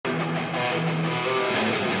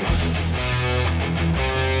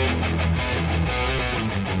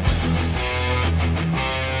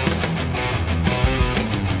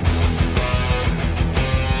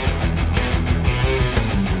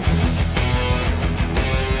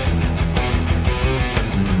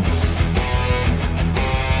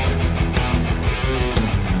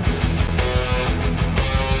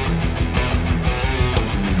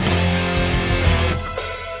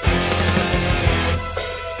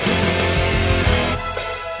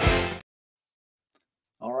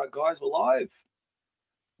guys, we're live.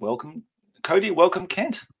 Welcome, Cody. Welcome,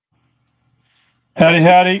 Kent. Howdy,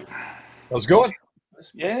 howdy. How's it going?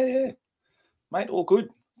 Yeah, mate. All good.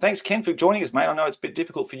 Thanks, Ken, for joining us, mate. I know it's a bit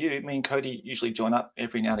difficult for you. Me and Cody usually join up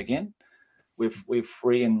every now and again. We're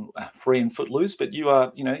free and footloose, but you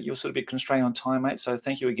are, you're sort of a bit constrained on time, mate. So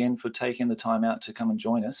thank you again for taking the time out to come and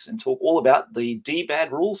join us and talk all about the DBAD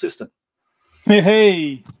rule system.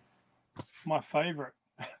 Hey, my favorite.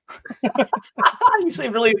 You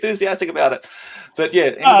seem really enthusiastic about it, but yeah,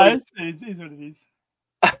 it is what it is.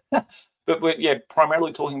 But we're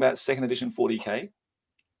primarily talking about second edition 40k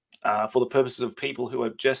for the purposes of people who are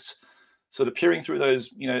just sort of peering through those,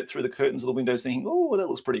 through the curtains of the windows, thinking, "Oh, that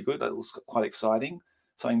looks pretty good. That looks quite exciting."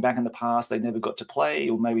 Something back in the past they never got to play,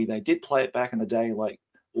 or maybe they did play it back in the day, like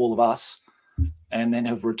all of us, and then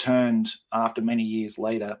have returned after many years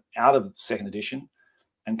later out of second edition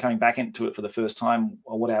and coming back into it for the first time,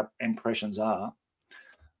 or what our impressions are.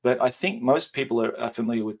 But I think most people are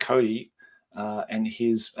familiar with Cody and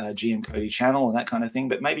his GM Cody channel and that kind of thing.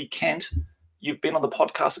 But maybe Kent, you've been on the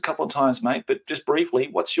podcast a couple of times, mate, but just briefly,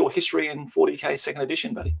 what's your history in 40k second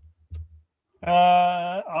edition, buddy?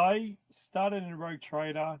 I started in Rogue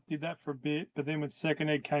Trader, did that for a bit, but then when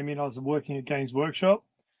second ed came in, I was working at Games Workshop.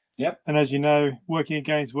 Yep. And as you know, working at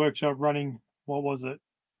Games Workshop, running,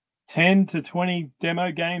 10 to 20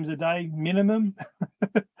 demo games a day minimum.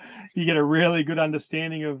 You get a really good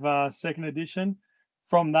understanding of second edition.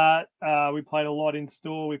 From that, we played a lot in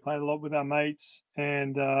store. We played a lot with our mates.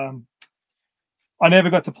 And I never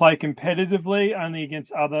got to play competitively, only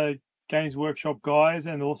against other Games Workshop guys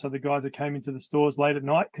and also the guys that came into the stores late at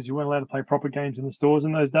night, because you weren't allowed to play proper games in the stores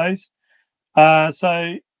in those days. So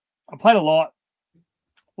I played a lot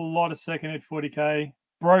of second ed 40k,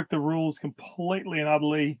 broke the rules completely and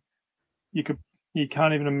utterly. You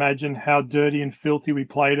can't even imagine how dirty and filthy we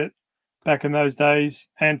played it back in those days.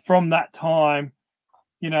 And from that time,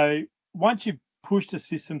 once you push the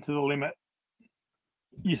system to the limit,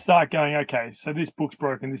 you start going, okay, so this book's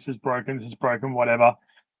broken, this is broken, whatever.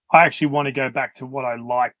 I actually want to go back to what I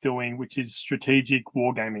like doing, which is strategic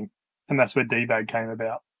wargaming. And that's where DBAD came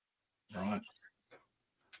about. Right.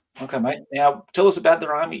 Okay, mate. Now, tell us about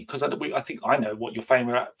their army, because I think I know what your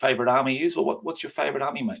favorite army is. But what's your favorite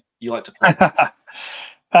army, mate? You like to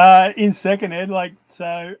play? In second ed,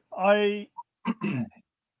 so I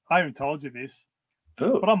haven't told you this,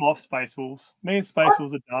 but I'm off Space Wolves. Me and Space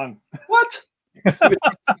Wolves are done. What?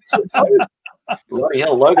 Bloody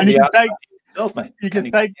hell, Logan! You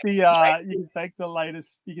can thank the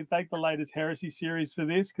latest Heresy series for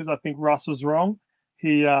this, because I think Russ was wrong.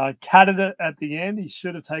 He catted it at the end. He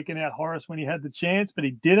should have taken out Horus when he had the chance, but he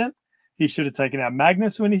didn't. He should have taken out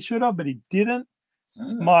Magnus when he should have, but he didn't.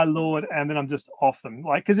 Oh. My lord. And then I'm just off them.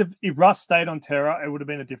 Because if Russ stayed on Terra, it would have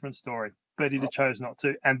been a different story, but he chose not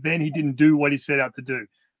to. And then he didn't do what he set out to do.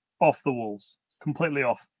 Off the Wolves. Completely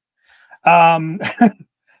off.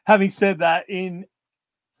 Having said that, in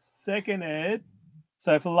second ed,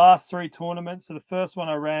 so for the last 3 tournaments, so the first one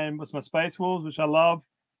I ran was my Space Wolves, which I love.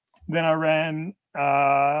 Then I ran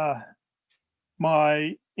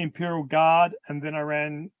my Imperial Guard, and then I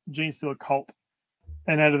ran Genestealer Cult.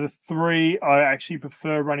 And out of the 3, I actually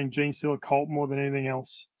prefer running Genestealer Cult more than anything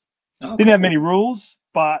else. Oh, didn't have many rules,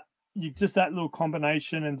 but just that little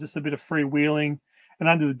combination and just a bit of freewheeling. And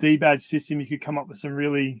under the DBAD system, you could come up with some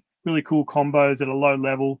really, really cool combos at a low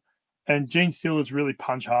level. And Genestealer is really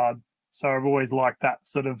punch hard. So I've always liked that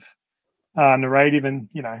sort of narrative, and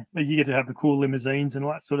you get to have the cool limousines and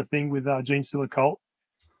all that sort of thing with Genestealer Cult.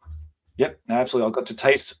 Yep, absolutely. I got to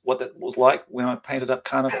taste what that was like when I painted up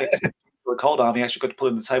Carnifex for the Cult Army. I actually got to put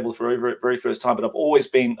it on the table for the very first time. But I've always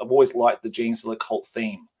liked the Genestealer Cult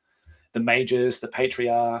theme. The mages, the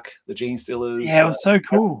patriarch, the Genestealers. Yeah, it was so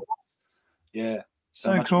cool. Yeah,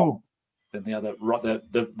 so cool. Than the other,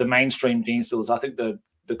 the mainstream Genestealers. I think the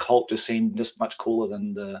Cult just seemed just much cooler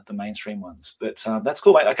than the mainstream ones. But that's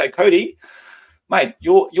cool, mate. Okay, Cody, mate,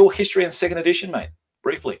 your history in second edition, mate,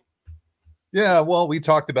 briefly. Yeah, well, we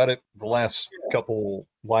talked about it the last couple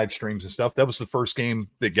live streams and stuff. That was the first game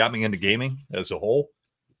that got me into gaming as a whole.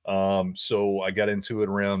 So I got into it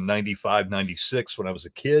around 95, 96 when I was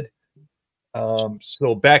a kid.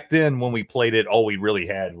 So back then when we played it, all we really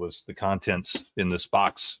had was the contents in this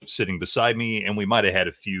box sitting beside me, and we might have had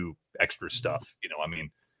a few extra stuff,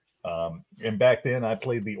 and back then I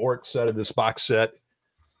played the Orc set of this box set,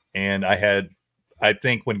 and I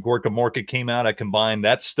think when Gorka Morka came out, I combined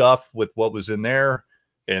that stuff with what was in there,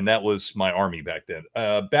 and that was my army back then.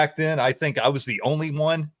 Back then, I think I was the only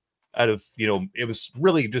one out of, it was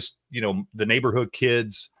really just, the neighborhood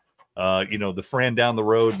kids, the friend down the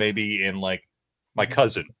road maybe, and like my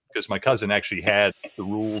cousin, because my cousin actually had the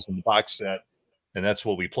rules in the box set, and that's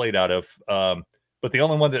what we played out of. But the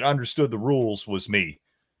only one that understood the rules was me.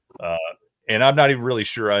 And I'm not even really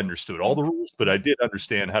sure I understood all the rules, but I did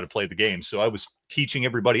understand how to play the game. So I was teaching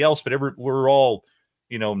everybody else, but we're all,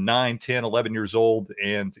 9, 10, 11 years old,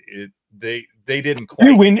 and they didn't quite.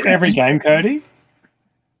 You win every game, Cody?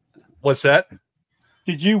 What's that?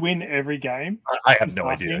 Did you win every game? I have no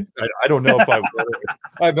idea. I don't know if I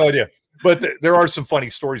have no idea. But there are some funny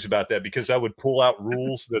stories about that, because I would pull out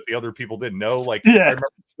rules that the other people didn't know. Like, I remember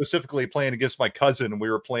specifically playing against my cousin, and we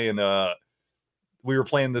were playing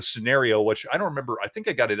this scenario, which I don't remember. I think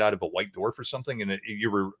I got it out of a white dwarf or something, and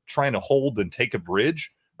you were trying to hold and take a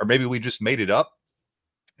bridge, or maybe we just made it up.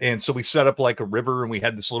 And so we set up like a river, and we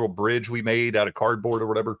had this little bridge we made out of cardboard or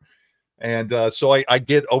whatever. And so I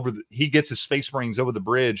get over, he gets his Space Marines over the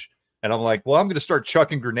bridge, and I'm like, well, I'm going to start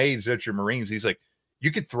chucking grenades at your Marines. He's like,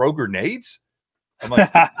 you could throw grenades? I'm like,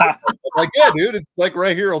 yeah, dude, it's like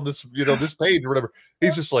right here on this, this page or whatever.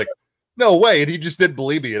 He's just like, no way. And he just didn't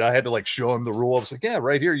believe me. And I had to like show him the rule. I was like, yeah,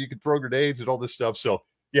 right here, you can throw grenades and all this stuff. So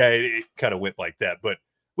yeah, it kind of went like that. But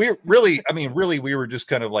we were just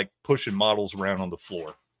kind of like pushing models around on the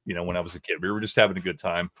floor, when I was a kid. We were just having a good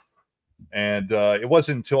time. And it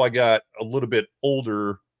wasn't until I got a little bit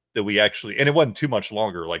older that we actually, and it wasn't too much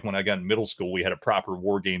longer. Like when I got in middle school, we had a proper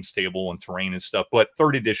war games table and terrain and stuff, but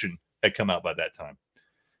 3rd edition had come out by that time.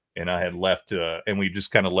 And I had left, and we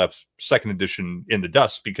just kind of left 2nd edition in the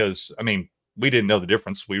dust, because, we didn't know the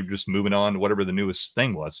difference. We were just moving on to whatever the newest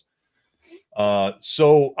thing was.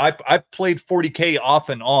 So I played 40K off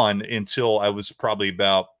and on until I was probably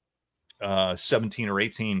about 17 or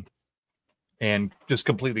 18, and just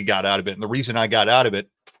completely got out of it. And the reason I got out of it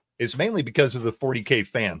is mainly because of the 40K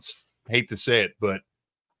fans. I hate to say it, but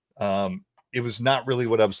it was not really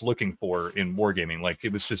what I was looking for in wargaming. Like,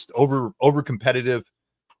 it was just over competitive.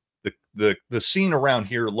 The scene around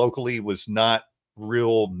here locally was not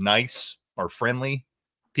real nice or friendly.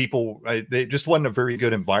 People, they just wasn't a very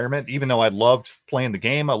good environment. Even though I loved playing the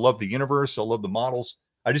game, I loved the universe, I loved the models,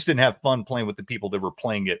 I just didn't have fun playing with the people that were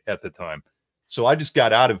playing it at the time. So I just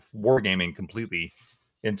got out of wargaming completely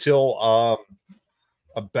until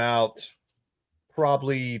about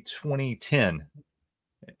probably 2010.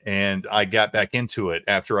 And I got back into it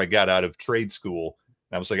after I got out of trade school.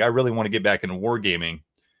 And I was like, I really want to get back into wargaming.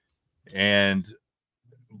 And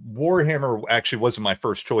Warhammer actually wasn't my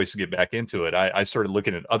first choice to get back into it. I started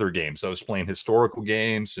looking at other games. I was playing historical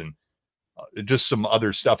games and just some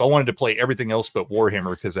other stuff. I wanted to play everything else but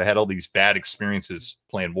Warhammer, because I had all these bad experiences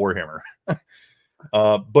playing Warhammer.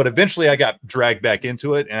 But eventually I got dragged back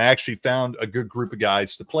into it, and I actually found a good group of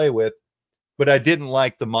guys to play with. But I didn't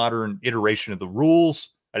like the modern iteration of the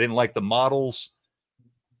rules. I didn't like the models.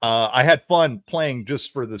 I had fun playing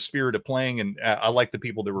just for the spirit of playing, and I liked the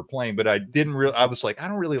people that were playing, but I was like, I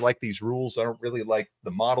don't really like these rules. I don't really like the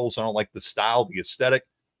models. I don't like the style, the aesthetic.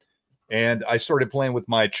 And I started playing with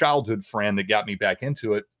my childhood friend that got me back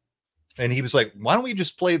into it. And he was like, why don't we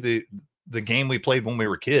just play the game we played when we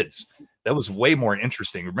were kids? That was way more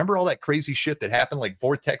interesting. Remember all that crazy shit that happened, like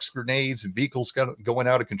vortex grenades and vehicles going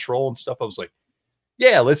out of control and stuff? I was like,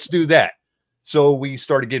 yeah, let's do that. So we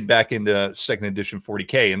started getting back into 2nd edition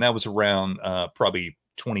 40K, and that was around probably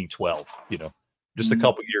 2012, just a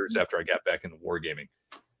couple years after I got back into wargaming.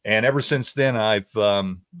 And ever since then, I've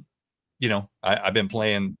been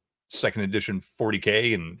playing 2nd edition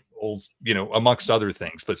 40K and old, amongst other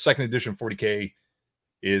things. But 2nd edition 40K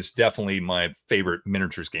is definitely my favorite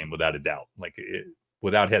miniatures game, without a doubt. Like,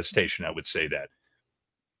 without hesitation, I would say that.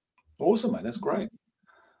 Awesome, mate. That's great.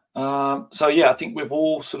 So yeah, I think we've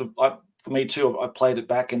all sort of, for me too, I played it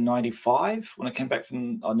back in 95 when I came back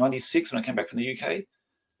from 96 when I came back from the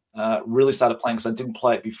UK. Really started playing because I didn't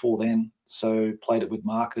play it before then. So played it with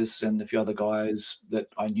Marcus and a few other guys that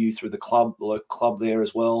I knew through the club, the local club there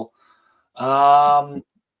as well.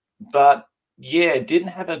 But yeah, didn't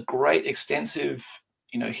have a great extensive,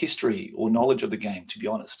 history or knowledge of the game, to be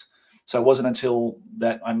honest. So it wasn't until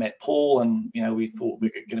that I met Paul and, we thought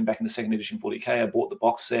we could get him back into 2nd edition 40K. I bought the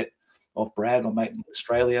box set of Brad, my mate in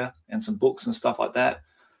Australia, and some books and stuff like that.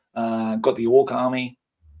 Got the Orc Army,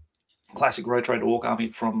 classic road trade Orc Army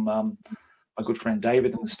from my good friend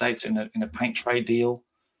David in the States in a paint trade deal.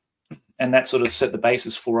 And that sort of set the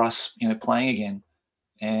basis for us, playing again.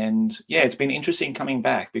 And yeah, it's been interesting coming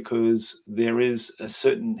back, because there is a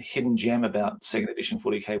certain hidden gem about 2nd edition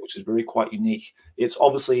 40K, which is very quite unique. It's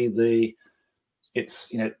obviously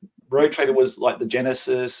Road Trader was like the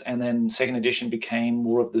genesis, and then 2nd edition became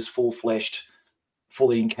more of this full-fleshed,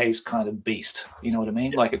 fully encased kind of beast. You know what I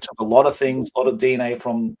mean? Like, it took a lot of things, a lot of DNA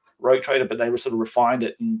from Road Trader, but they were sort of refined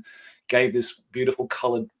it and gave this beautiful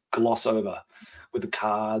colored gloss over with the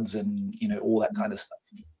cards and, you know, all that kind of stuff.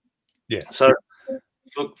 Yeah. So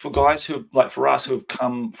for guys who, like for us, who have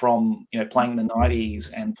come from, you know, playing in the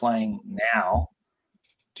 90s and playing now,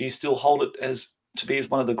 do you still hold it as to be as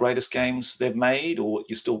one of the greatest games they've made, or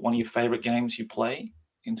you still one of your favorite games you play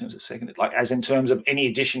in terms of second, like as in terms of any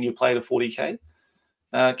edition you played of 40K?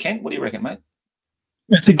 Kent, what do you reckon, mate?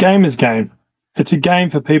 It's a gamer's game. It's a game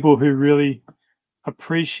for people who really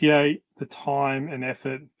appreciate the time and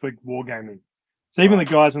effort for wargaming. So even the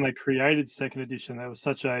guys, when they created second edition, there was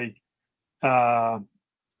such a an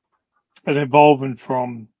evolvement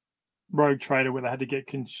from Rogue Trader where they had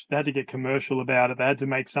to get commercial about it. They had to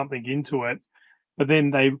make something into it, but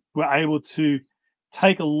then they were able to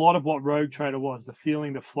take a lot of what Rogue Trader was, the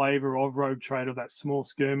feeling, the flavor of Rogue Trader, that small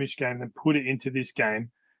skirmish game, and put it into this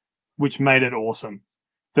game, which made it awesome.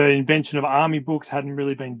 The invention of army books hadn't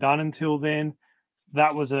really been done until then.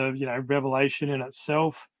 That was a revelation in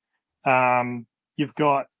itself. You've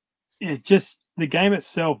got the game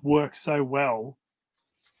itself works so well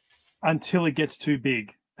until it gets too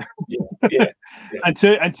big. Yeah.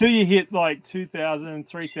 Until you hit like 2,000,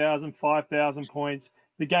 3,000, 5,000 points,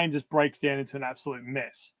 the game just breaks down into an absolute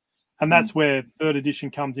mess. And that's where third edition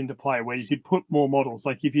comes into play, where you could put more models.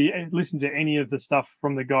 Like if you listen to any of the stuff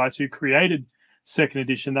from the guys who created second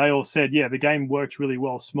edition, they all said, yeah, the game works really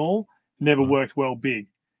well small, never worked well big.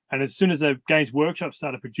 And as soon as the Games Workshop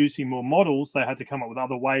started producing more models, they had to come up with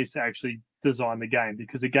other ways to actually design the game,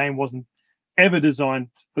 because the game wasn't ever designed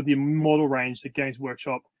for the model range that Games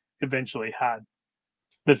Workshop eventually had.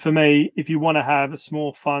 But for me, if you want to have a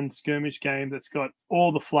small, fun skirmish game that's got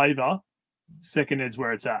all the flavor, second ed's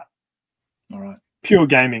where it's at. All right. Pure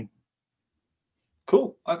gaming.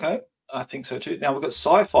 Cool. Okay. I think so too. Now we've got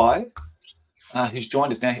Sci-Fi, who's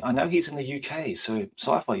joined us. Now, I know he's in the UK, so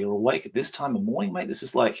Sci-Fi, you're awake at this time of morning, mate. This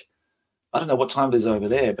is like, I don't know what time it is over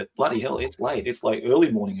there, but bloody hell, it's late. It's like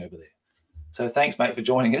early morning over there. So thanks, mate, for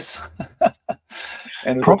joining us.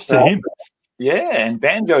 And props to him. Yeah, and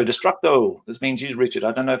Banjo Destructo. This means you, Richard.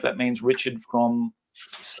 I don't know if that means Richard from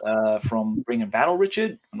Bring and Battle,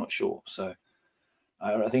 Richard. I'm not sure. So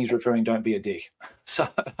I think he's referring "Don't be a dick." So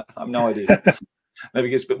I have no idea. Maybe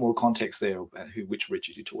gives a bit more context there about which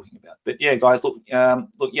Richard you're talking about. But yeah, guys, look, yeah,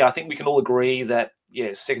 I think we can all agree that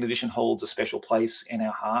second edition holds a special place in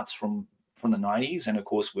our hearts from the 90s, and of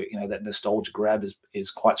course, that nostalgia grab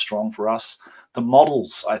is quite strong for us. The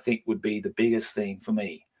models, I think, would be the biggest thing for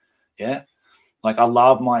me. Yeah, like I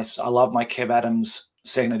love my Kev Adams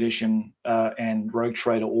second edition and Rogue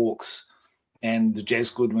Trader Orcs and the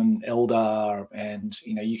Jez Goodman Eldar, and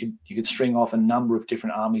you could string off a number of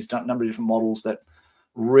different armies, a number of different models that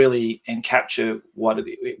really capture what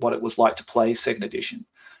it was like to play second edition.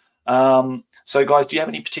 So guys, do you have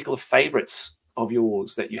any particular favorites of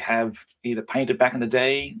yours that you have either painted back in the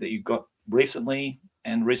day that you got recently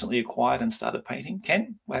acquired and started painting?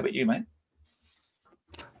 Ken, how about you, mate?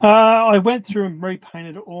 I went through and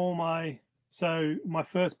repainted all my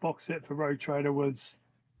first box set for Rogue Trader was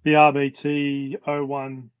the RBT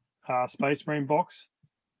 01 Space Marine box,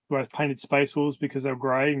 where I painted Space Wolves because they were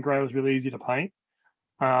grey, and grey was really easy to paint.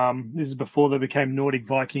 This is before they became Nordic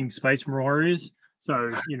Viking Space Warriors, so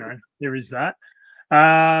there is that.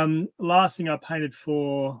 Last thing I painted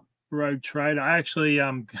for Rogue Trader, I actually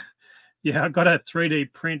I got a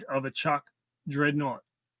 3D print of a Chuck Dreadnought,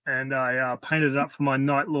 and I painted it up for my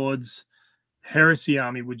Night Lord's Heresy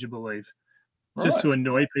army, would you believe? Just to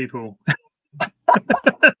annoy people.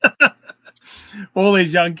 All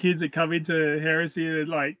these young kids that come into Heresy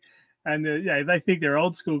they think they're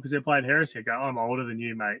old school because they're playing Heresy. I go, I'm older than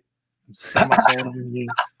you, mate. I'm so much older than you.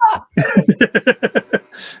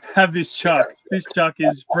 Have this Chuck. This Chuck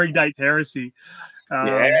is predates Heresy.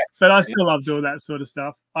 But I still love doing that sort of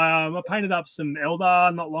stuff. I painted up some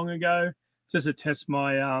Eldar not long ago just to test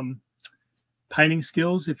my painting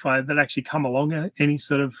skills, if that actually come along at any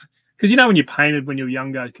sort of. Because when you painted when you were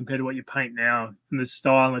younger compared to what you paint now, and the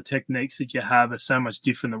style and the techniques that you have are so much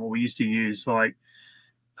different than what we used to use. Like,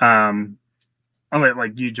 I'm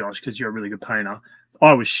like you, Josh, because you're a really good painter.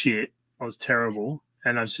 I was shit. I was terrible.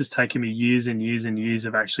 And it's just taken me years and years and years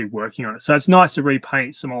of actually working on it. So it's nice to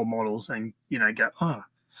repaint some old models and, get a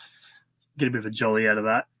bit of a jolly out of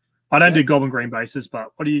that. I don't do Goblin Green bases,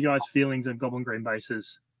 but what are you guys' feelings of Goblin Green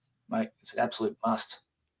bases? Mate, it's an absolute must.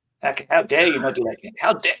 How dare you not do that?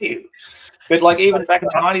 How dare you? But like even back in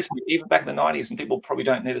the 90s, and people probably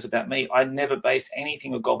don't know this about me, I never based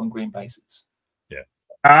anything with Goblin Green bases. Yeah.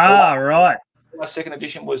 Right. My second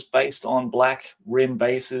edition was based on black rim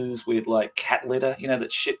bases with like cat litter,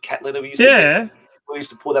 that shit cat litter we used to get. We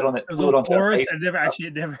used to pour that on it. It was all porous and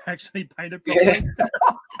it never actually painted properly.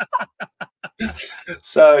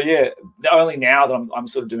 So yeah, only now that I'm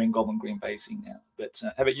sort of doing Goblin Green basing now. But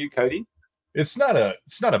how about you, Cody? It's not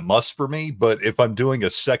a must for me, but if I'm doing a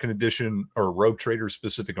second edition or Rogue Trader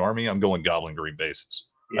specific army, I'm going Goblin Green bases.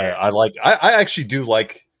 Yeah. I actually do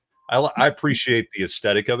like. I appreciate the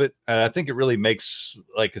aesthetic of it, and I think it really makes,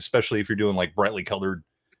 like, especially if you're doing like brightly colored,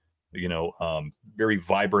 very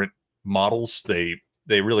vibrant models. It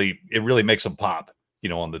really makes them pop,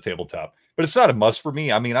 on the tabletop. But it's not a must for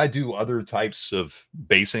me. I mean, I do other types of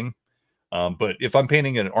basing, but if I'm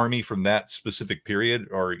painting an army from that specific period,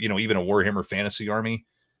 or even a Warhammer Fantasy army,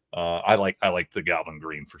 I like the Goblin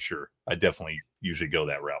Green for sure. I definitely usually go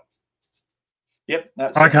that route. Yep,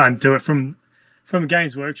 I can't do it from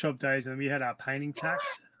Games Workshop days, and we had our painting tax.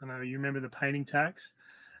 I know you remember the painting tax,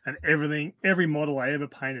 and every model I ever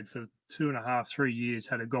painted for 2.5, 3 years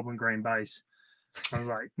had a Goblin Green base. I was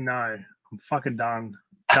like, no, I'm fucking done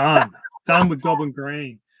with Goblin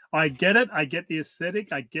Green. I get it. I get the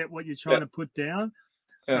aesthetic. I get what you're trying to put down.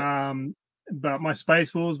 Yeah. But my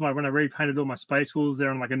Space Wolves, when I repainted all my Space Wolves, they're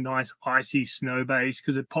on like a nice icy snow base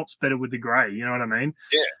because it pops better with the grey. You know what I mean?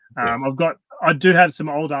 Yeah. I do have some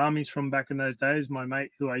old armies from back in those days. My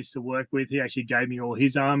mate who I used to work with, he actually gave me all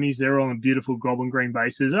his armies. They're all on beautiful Goblin Green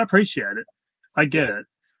bases. I appreciate it. I get it.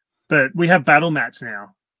 But we have battle mats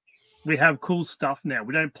now. We have cool stuff now.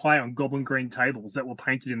 We don't play on Goblin Green tables that were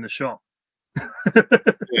painted in the shop.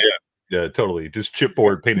 Yeah, totally. Just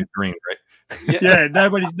chipboard painted green, right? Yeah,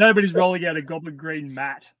 nobody's rolling out a Goblin Green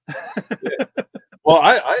mat.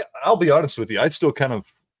 Well, I'll be honest with you. I still kind of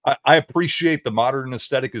I appreciate the modern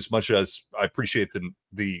aesthetic as much as I appreciate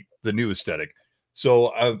the new aesthetic. So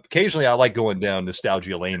occasionally I like going down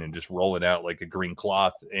nostalgia lane and just rolling out like a green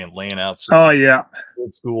cloth and laying out some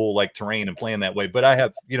old school like terrain and playing that way. But I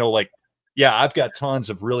have, I've got tons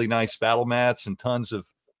of really nice battle mats and tons of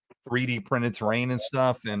 3D printed terrain and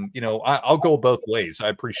stuff. And, I'll go both ways. I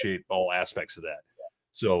appreciate all aspects of that.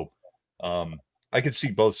 So I can see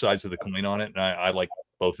both sides of the coin on it. And I like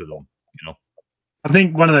both of them, I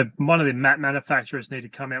think one of the mat manufacturers need to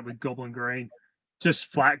come out with Goblin Green.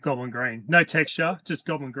 Just flat Goblin Green, no texture, just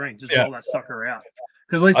Goblin Green. Just roll that sucker out,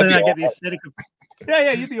 because at least then I get the aesthetic of.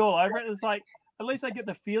 Yeah, you'd be all over it. It's like at least I get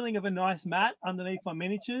the feeling of a nice mat underneath my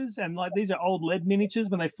miniatures, and like these are old lead miniatures.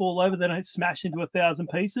 When they fall over, they don't smash into 1,000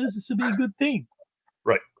 pieces. This would be a good thing.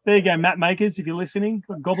 Right there, you go, mat makers. If you're listening,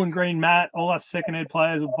 Goblin Green mat. All us second-hand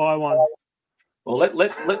players will buy one. Well, let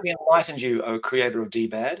me enlighten you, O creator of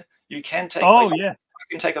DBAD. You can take. You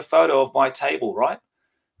can take a photo of my table, right?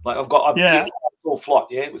 Like it's all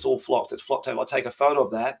flocked. Yeah, it was all flocked. It's flocked table. I take a photo of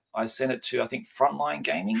that. I send it to, I think, Frontline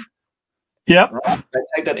Gaming. Yeah. Right? They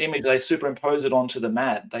take that image, they superimpose it onto the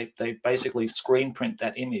mat. They basically screen print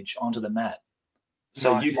that image onto the mat.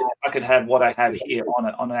 So I could have what I have here on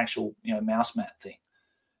an actual mouse mat thing.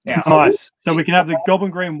 Now, nice. So we can have the Goblin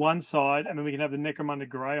Green one side, and then we can have the Necromunda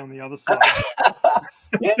Grey on the other side.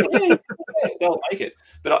 yeah, they'll make it.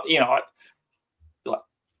 But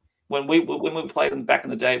when we played them back in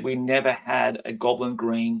the day, we never had a Goblin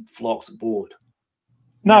Green flocked board.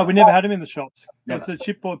 No, we never had them in the shops. It's a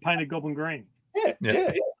chipboard painted Goblin Green. Yeah,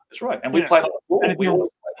 that's right. And we played on the floor. We always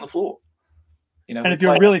played on the floor. And if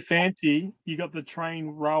you're really fancy, you got the train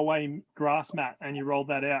railway grass mat, and you roll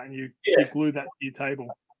that out, and you glue that to your table.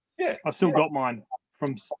 Yeah, I still got mine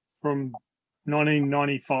from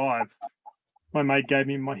 1995. My mate gave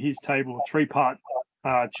me his table, a 3-part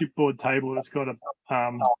chipboard table that's got a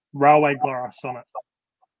railway glass on it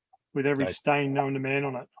with every stain known to man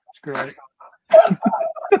on it. It's great.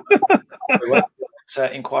 Let's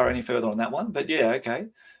inquire any further on that one. But okay.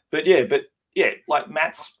 But like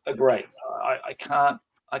mats are great. I can't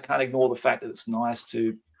ignore the fact that it's nice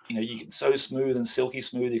to you can so smooth and silky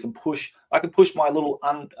smooth. I can push my little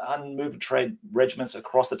unmoved trade regiments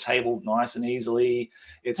across the table nice and easily.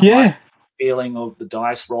 It's nice feeling of the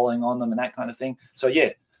dice rolling on them and that kind of thing. So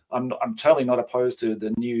I'm totally not opposed to the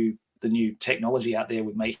new technology out there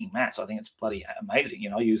with making mats. I think it's bloody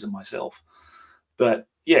amazing. I use them myself. But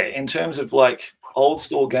in terms of like old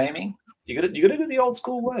school gaming, you got to do the old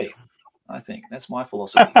school way. I think that's my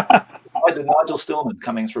philosophy. I did Nigel Stillman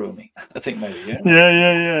coming through me. I think maybe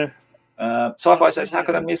Yeah. Sci-Fi says, how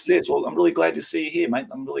could I miss this? Well, I'm really glad to see you here, mate.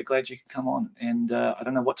 I'm really glad you could come on. And I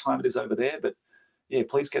don't know what time it is over there, but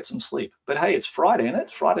please get some sleep. But hey, it's Friday, isn't it?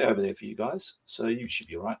 It's Friday over there for you guys, so you should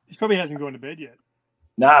be all right. He probably hasn't gone to bed yet.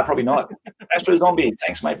 Nah, probably not. Astro Zombie,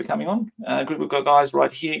 thanks, mate, for coming on. Group of guys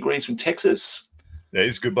right here. Greetings from Texas. Yeah,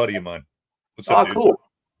 he's a good buddy of mine. What's up, dude? Cool.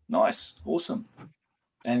 Nice. Awesome.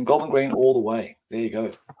 And Goblin Green all the way. There you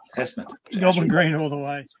go. Testament. Goblin Green all the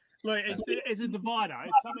way. Look, it's a divider.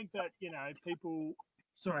 It's something that, people...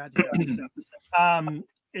 Sorry, I had to go.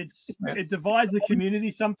 it divides the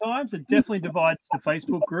community sometimes. It definitely divides the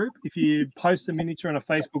Facebook group. If you post a miniature on a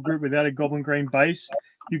Facebook group without a Goblin Green base,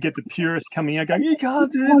 you get the purists coming out going, "You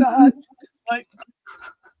can't do that." Like,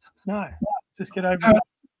 no, just get over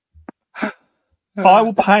it. I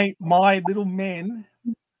will paint my little men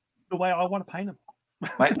the way I want to paint them.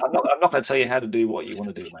 Mate, I'm not going to tell you how to do what you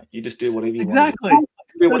want to do, mate. You just do whatever you Exactly. want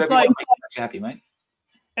to do. Do whatever you want to make you happy, mate.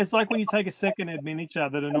 It's like when you take a second-hand miniature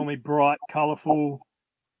that are normally bright, colourful,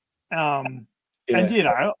 and you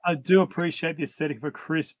know, I do appreciate the aesthetic of a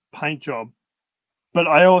crisp paint job, but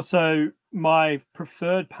I also, my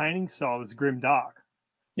preferred painting style is grim dark.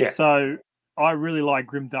 Yeah. So I really like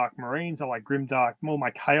grim dark marines. I like grim dark. More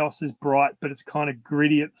my chaos is bright, but it's kind of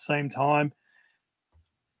gritty at the same time.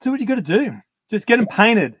 Do what you got to do. Just get them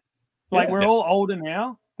painted. Like we're all older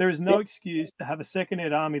now. There is no excuse to have a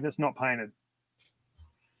second-hand army that's not painted.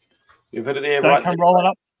 You've heard it there, Don't right? come rolling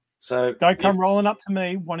up. So don't come rolling up to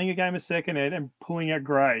me wanting a game of second-hand and pulling out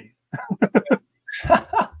grey.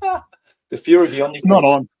 The fear of the on. Not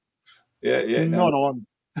on. Yeah, not on.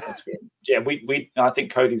 That's good. Yeah, we I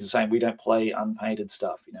think Cody's the same. We don't play unpainted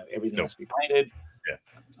stuff. You know, everything has to be painted. Yeah.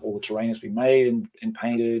 All the terrain has to be made and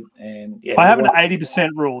painted. And yeah, I have an 80%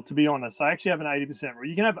 rule, to be honest. I actually have an 80% rule.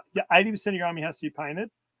 You can have 80% of your army has to be painted,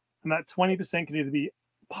 and that 20% can either be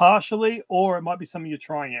partially or it might be something you're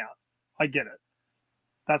trying out. I get it.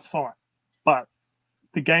 That's fine. But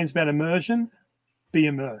the game's about immersion. Be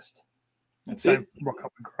immersed. That's Don't it. rock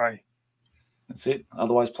up in grey. That's it.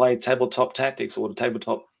 Otherwise, play tabletop tactics or the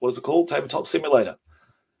tabletop. What is it called? Tabletop simulator.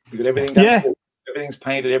 You got everything done. Yeah. Everything's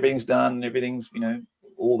painted. Everything's done. Everything's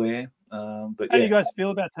all there. But how do you guys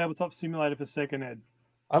feel about tabletop simulator for second ed?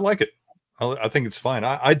 I like it. I think it's fine.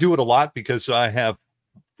 I do it a lot because I have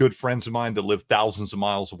good friends of mine that live thousands of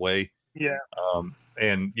miles away. Yeah.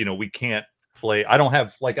 And we can't play. I don't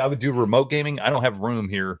have, like, I would do remote gaming. I don't have room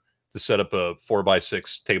here to set up a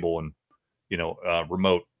 4x6 table and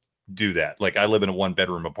remote do that. Like, I live in a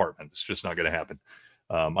 1-bedroom apartment. It's just not going to happen.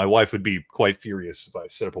 My wife would be quite furious if I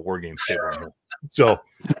set up a war game table in here. So,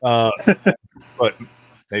 but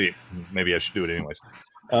maybe I should do it anyways.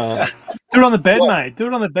 Do it on the bed, mate. Do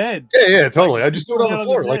it on the bed. Yeah, totally. I just do it on the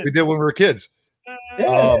floor like we did when we were kids.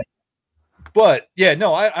 But yeah,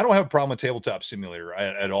 no, I don't have a problem with tabletop simulator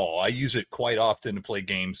at all. I use it quite often to play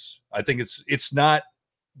games. I think it's not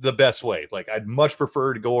the best way. Like, I'd much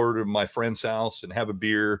prefer to go over to my friend's house and have a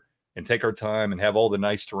beer and take our time and have all the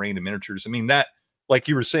nice terrain and miniatures. I mean, that, like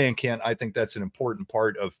you were saying, Kent, I think that's an important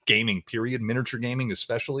part of gaming, period. Miniature gaming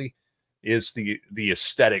especially is the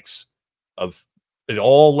aesthetics of it,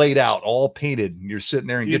 all laid out, all painted, and you're sitting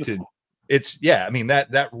there and Beautiful. I mean,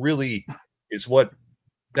 that really is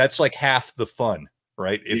that's like half the fun,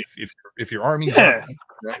 right? If your army's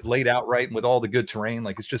laid out right and with all the good terrain,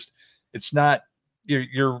 like, it's not,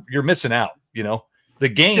 you're missing out. The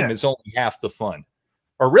game is only half the fun,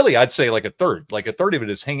 or really I'd say like a third of it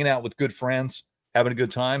is hanging out with good friends, having a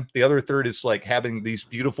good time. The other third is like having these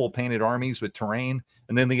beautiful painted armies with terrain,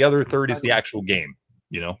 and then the other third is the actual game.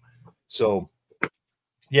 So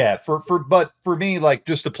yeah, but for me, like,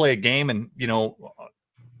 just to play a game, and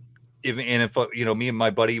if me and my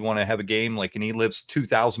buddy want to have a game, like, and he lives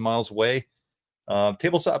 2,000 miles away,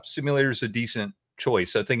 tabletop simulator is a decent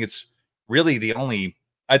choice. I think it's really the only.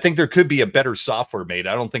 I think there could be a better software made.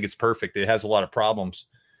 I don't think it's perfect. It has a lot of problems,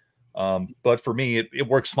 but for me, it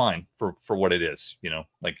works fine for what it is.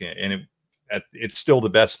 And it's still the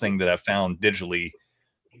best thing that I've found digitally,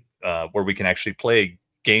 where we can actually play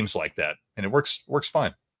games like that, and it works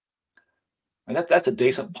fine. And that's a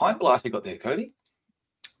decent pint glass you got there, Cody.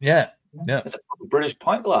 Yeah. That's a British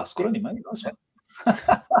pint glass. Good on you, mate. Nice one.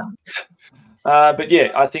 But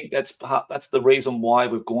yeah, I think that's the reason why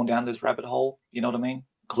we've gone down this rabbit hole. You know what I mean?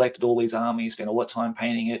 Collected all these armies, spent all that time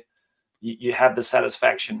painting it. You have the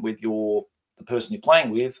satisfaction with the person you're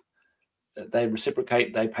playing with. They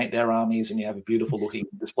reciprocate, they paint their armies, and you have a beautiful looking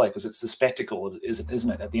display, because it's the spectacle,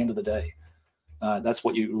 isn't it? At the end of the day, that's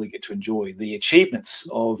what you really get to enjoy, the achievements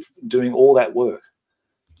of doing all that work.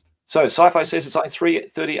 So Sci-Fi says it's only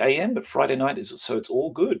 3:30 a.m., but Friday night so it's all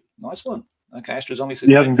good. Nice one. Okay, Astro Zombie says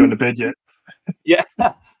he hasn't gone to bed yet. Yeah,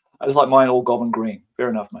 I just like mine all goblin green. Fair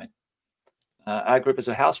enough, mate. Our group is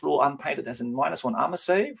a house rule, unpainted, as in -1 armor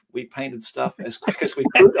save. We painted stuff as quick as we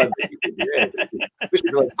could. Yeah, we should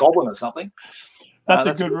be like goblin or something.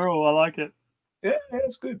 That's a good rule. I like it. Yeah,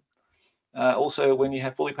 it's good. Also, when you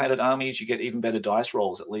have fully painted armies, you get even better dice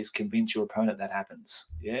rolls. At least convince your opponent that happens.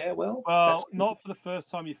 Yeah, well, that's not for the first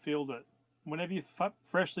time you field it. Whenever you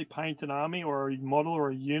freshly paint an army or a model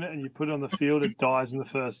or a unit and you put it on the field, it dies in the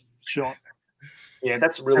first shot. Yeah,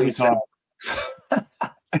 that's really sad.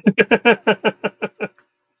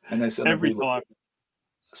 And they said every time.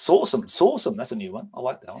 Sawsome. That's a new one. I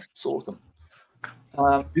like that one. Sawsome.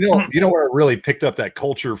 You know where I really picked up that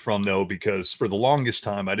culture from though, because for the longest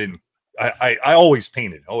time I always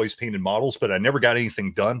painted models, but I never got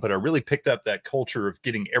anything done. But I really picked up that culture of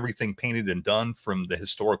getting everything painted and done from the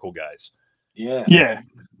historical guys. Yeah.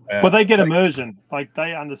 Well, they get immersion. Like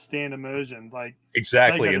they understand immersion. Like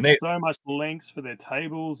exactly, and they so much links for their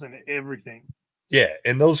tables and everything. Yeah,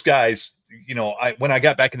 and those guys, you know, when I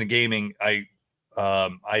got back into gaming, I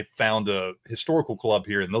found a historical club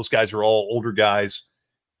here, and those guys are all older guys,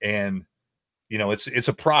 and you know, it's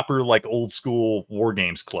a proper like old school war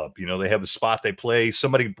games club. You know, they have a spot they play.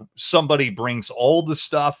 Somebody brings all the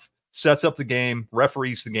stuff, sets up the game,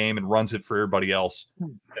 referees the game, and runs it for everybody else.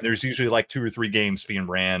 And there's usually like 2 or 3 games being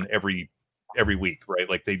ran every week, right?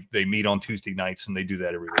 Like they meet on Tuesday nights and they do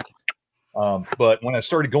that every week. But when I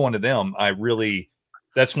started going to them,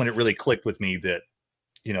 that's when it really clicked with me that,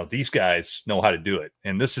 you know, these guys know how to do it.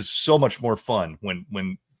 And this is so much more fun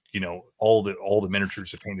when, you know, all the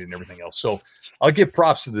miniatures are painted and everything else. So I'll give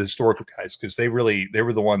props to the historical guys, because they were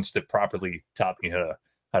the ones that properly taught me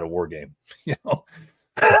how to war game, you know.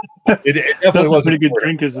 It definitely was pretty good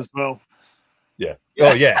drinkers as well. Yeah.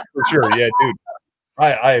 Oh yeah, for sure. Yeah, dude.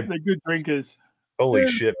 They're good drinkers. Holy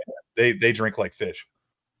shit, man. They drink like fish.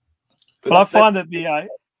 But I find that the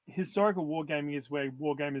historical wargaming is where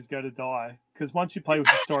wargamers go to die, because once you play with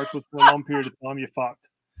historical for a long period of time, you're fucked.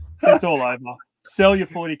 It's all over. Sell your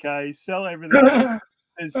 40K, sell everything else.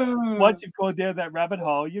 Once you've gone down that rabbit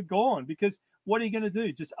hole, you're gone. Because what are you going to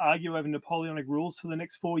do? Just argue over Napoleonic rules for the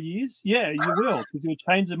next 4 years? Yeah, you will, because you'll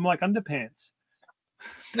change them like underpants.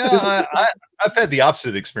 No, I've had the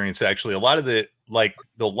opposite experience actually. A lot of the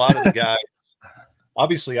guys.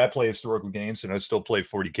 Obviously, I play historical games, and I still play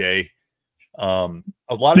 40K. A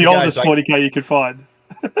lot of the oldest 40K you could find.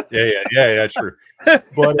 Yeah, true.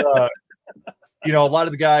 But you know, a lot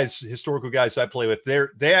of the guys, historical guys I play with,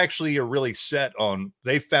 they actually are really set on.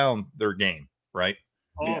 They found their game, right?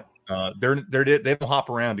 Oh. They don't hop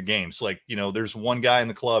around to games. Like, you know, there's one guy in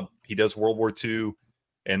the club. He does World War II,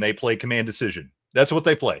 and they play Command Decision. That's what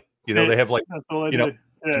they play. You know, they have like, you know,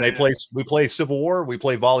 and they play. We play Civil War. We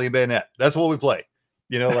play Volley and Bayonet. That's what we play.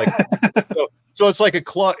 You know, like so it's like a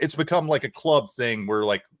club. It's become like a club thing where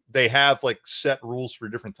like they have like set rules for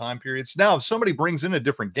different time periods. Now, if somebody brings in a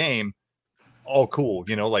different game, all cool.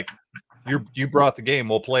 You know, like you brought the game,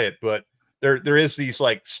 we'll play it. But there is these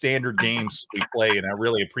like standard games we play, and I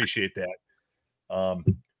really appreciate that.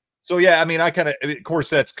 So yeah, I mean, of course,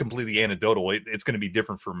 that's completely anecdotal. It's going to be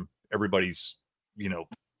different from everybody's, you know.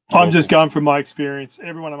 I'm just going from my experience.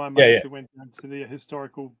 Every one of my mates who went down to the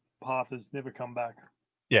historical path has never come back.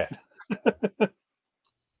 Yeah. But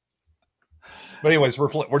anyways, we're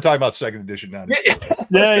talking about second edition now.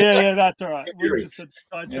 Yeah. That's all right. We're just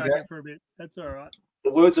sidetracking for a bit. That's all right.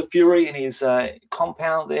 The words of fury in his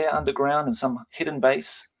compound there underground in some hidden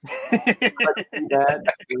base.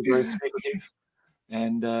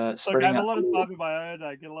 And spreading I have a lot of time in my own.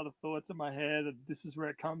 I get a lot of thoughts in my head, and this is where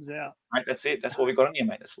it comes out. Mate, that's it. That's what we got on you,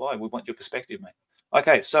 mate. That's why we want your perspective, mate.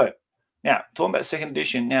 Okay, so now talking about second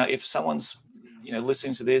edition. Now, if someone's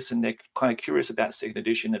listening to this and they're kind of curious about second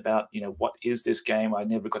edition, about what is this game? I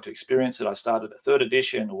never got to experience it. I started a third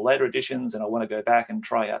edition or later editions, and I want to go back and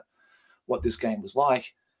try out what this game was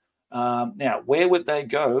like. Now, where would they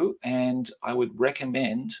go? And I would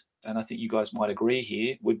recommend, and I think you guys might agree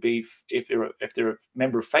here, would be if they're a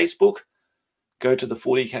member of Facebook, go to the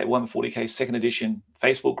 40K second edition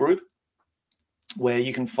Facebook group, where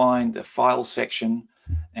you can find a file section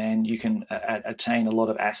and you can attain a lot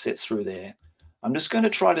of assets through there. I'm just going to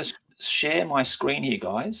try to share my screen here,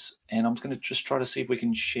 guys, and I'm going to just try to see if we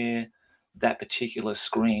can share that particular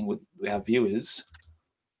screen with our viewers.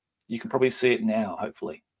 You can probably see it now,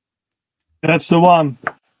 hopefully. That's the one.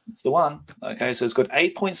 It's the one. Okay, so it's got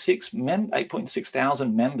 8.6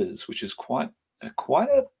 thousand members, which is quite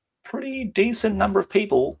a pretty decent number of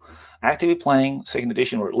people actively playing second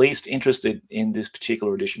edition, or at least interested in this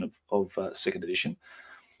particular edition of second edition.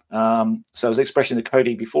 So as expression to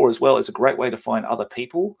Cody before as well, it's a great way to find other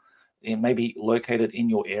people and maybe located in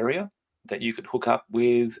your area that you could hook up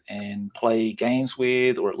with and play games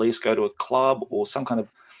with, or at least go to a club or some kind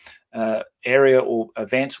of area or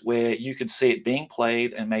event where you could see it being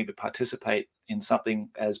played and maybe participate in something,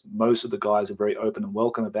 as most of the guys are very open and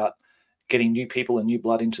welcome about getting new people and new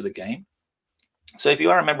blood into the game. So if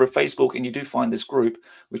you are a member of Facebook and you do find this group,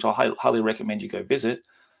 which I highly recommend you go visit,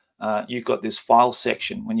 you've got this file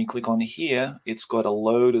section. When you click on here, it's got a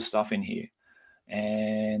load of stuff in here.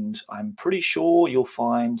 And I'm pretty sure you'll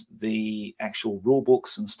find the actual rule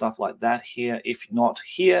books and stuff like that here. If not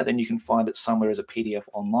here, then you can find it somewhere as a PDF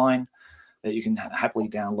online that you can happily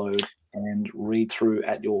download and read through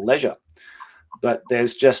at your leisure. But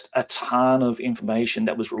there's just a ton of information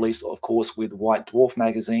that was released, of course, with White Dwarf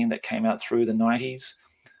magazine that came out through the 90s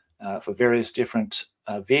for various different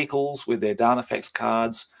vehicles with their data effects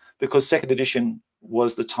cards, because second edition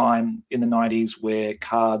was the time in the 90s where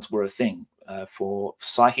cards were a thing for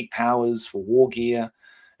psychic powers, for war gear,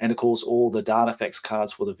 and of course all the data effects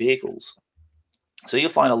cards for the vehicles. So you'll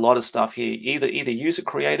find a lot of stuff here, either user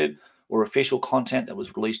created or official content that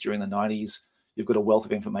was released during the 90s. You've got a wealth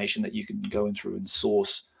of information that you can go in through and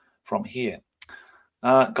source from here.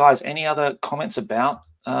 Guys, any other comments about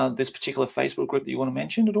this particular Facebook group that you want to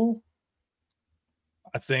mention at all?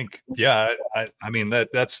 I think, yeah, I mean,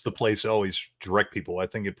 that's the place I always direct people. I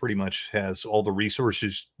think it pretty much has all the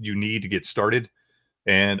resources you need to get started.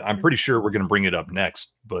 And I'm pretty sure we're going to bring it up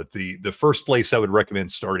next. But the first place I would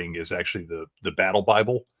recommend starting is actually the Battle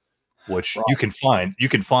Bible, which you can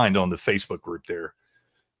find on the Facebook group there.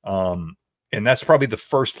 And that's probably the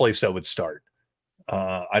first place I would start.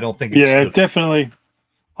 I don't think it's definitely.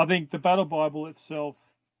 I think the Battle Bible itself,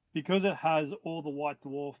 because it has all the White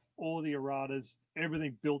Dwarf, all the erratas,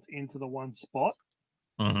 everything built into the one spot,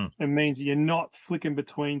 it means you're not flicking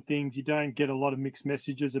between things. You don't get a lot of mixed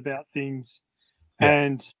messages about things. Yeah.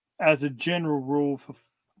 And as a general rule for,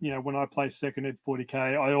 when I play second ed 40K,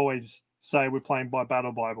 I always say we're playing by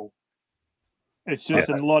Battle Bible. It's just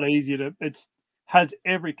a lot easier has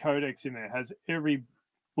every codex in there, has every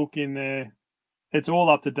book in there. It's all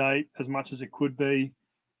up to date as much as it could be.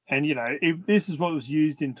 And, if this is what was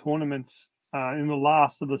used in tournaments, in the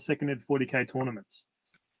last of the second ed 40K tournaments.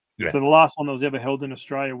 Yeah. So the last one that was ever held in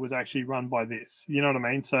Australia was actually run by this. You know what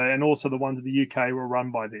I mean? So, and also the ones in the UK were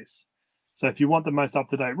run by this. So if you want the most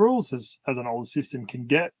up-to-date rules as an old system can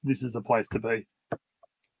get, this is the place to be.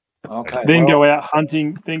 Okay. Then go out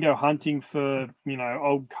hunting. Then go hunting for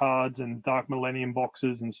old cards and Dark Millennium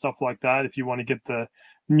boxes and stuff like that. If you want to get the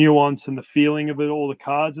nuance and the feeling of it, all the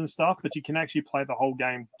cards and stuff, but you can actually play the whole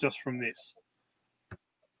game just from this.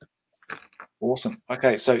 Awesome.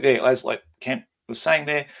 Okay, so there, as like Kent was saying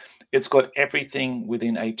there, it's got everything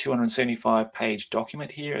within a 275-page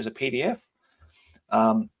document here as a PDF.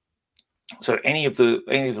 So any of the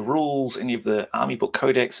rules, any of the army book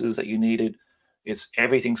codexes that you needed,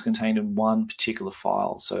 everything's contained in one particular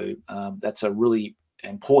file. So that's a really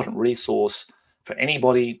important resource for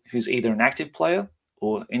anybody who's either an active player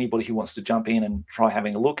or anybody who wants to jump in and try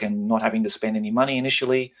having a look and not having to spend any money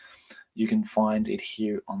initially. You can find it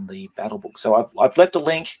here on the Battle Book. So I've left a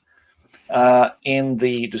link in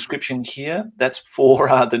the description here. That's for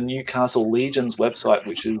the Newcastle Legion's website,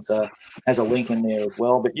 which has a link in there as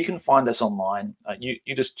well. But you can find this online.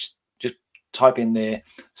 You just type in there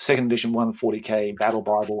second edition 140K Battle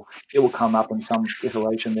Bible. It will come up in some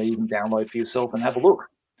iteration that you can download for yourself and have a look.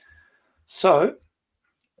 So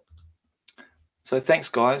thanks,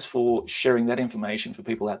 guys, for sharing that information for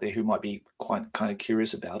people out there who might be quite kind of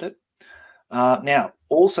curious about it. Now,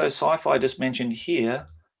 also, Sci-Fi just mentioned here,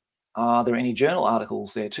 are there any journal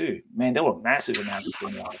articles there too? Man, there were massive amounts of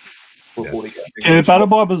journal articles for 40K. Yeah, Battle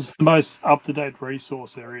Bible is the most up-to-date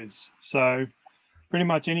resource there is. So pretty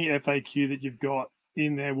much any FAQ that you've got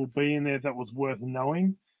in there will be in there that was worth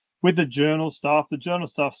knowing. With the journal stuff,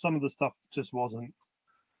 some of the stuff just wasn't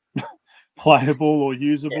playable or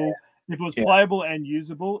usable. Yeah. If it was playable and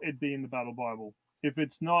usable, it'd be in the Battle Bible. If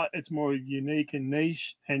it's not, it's more unique and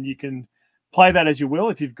niche, and you can play that as you will.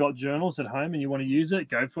 If you've got journals at home and you want to use it,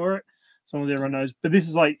 go for it. As long as everyone knows. But this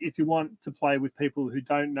is like if you want to play with people who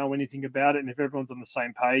don't know anything about it, and if everyone's on the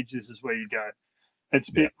same page, this is where you go. It's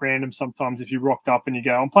a bit random sometimes if you rocked up and you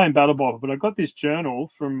go, I'm playing Battle Bible, but I got this journal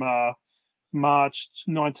from March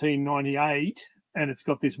 1998, and it's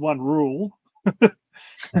got this one rule.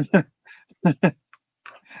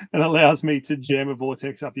 And allows me to jam a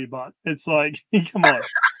vortex up your butt. It's like, come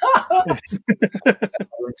on.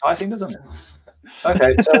 Enticing, doesn't it?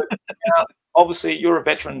 Okay, so now, obviously you're a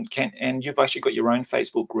veteran, Kent, and you've actually got your own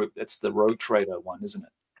Facebook group. That's the Rogue Trader one, isn't it?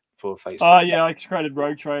 For Facebook. Yeah, I created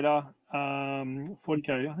Rogue Trader.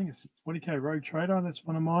 40K, I think it's 40K Rogue Trader. That's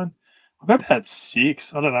one of mine. I've got about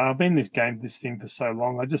 6. I don't know. I've been in this thing for so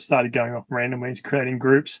long. I just started going off randomly, creating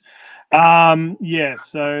groups. So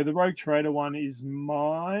the Rogue Trader one is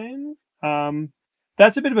mine.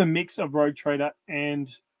 That's a bit of a mix of Rogue Trader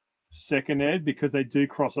and Second Ed because they do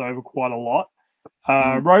cross over quite a lot.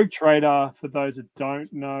 Rogue Trader, for those that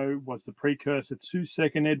don't know, was the precursor to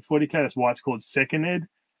Second Ed 40K. That's why it's called Second Ed,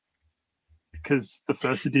 because the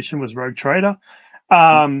first edition was Rogue Trader.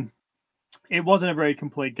 it wasn't a very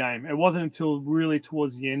complete game. It wasn't until really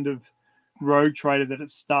towards the end of Rogue Trader that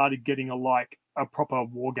it started getting a proper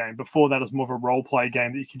war game. Before that, it was more of a role play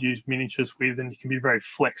game that you could use miniatures with, and you can be very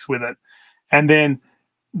flex with it. And then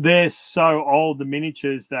they're so old, the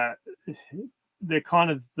miniatures, that they're kind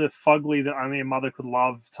of the fugly that only a mother could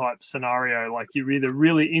love type scenario. Like, you're either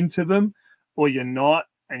really into them or you're not,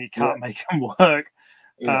 and you can't make them work.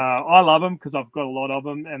 Yeah. I love them because I've got a lot of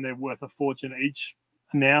them, and they're worth a fortune each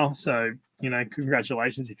now. So,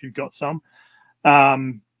 congratulations if you've got some.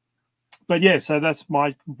 But yeah, so that's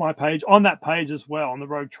my page. On that page as well, on the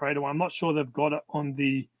Rogue Trader one, I'm not sure they've got it on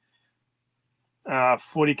the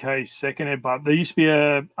 40K second ed, but there used to be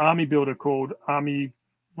a army builder called Army.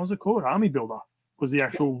 What was it called? Army Builder was the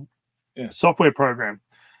actual software program.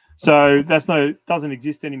 So doesn't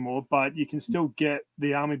exist anymore, but you can still get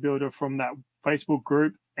the Army Builder from that Facebook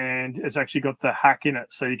group, and it's actually got the hack in it,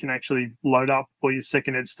 so you can actually load up all your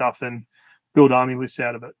second ed stuff and build army lists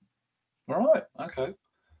out of it. All right. Okay.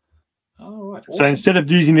 All right. Awesome. So instead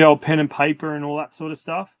of using the old pen and paper and all that sort of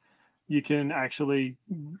stuff, you can actually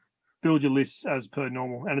build your lists as per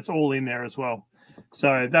normal, and it's all in there as well.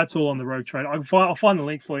 So that's all on the Rogue Trader. I'll find the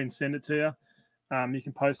link for you and send it to you. You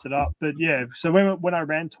can post it up. But yeah, so when I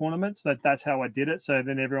ran tournaments, that's how I did it. So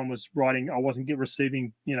then everyone was writing. I wasn't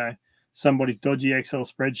receiving, somebody's dodgy Excel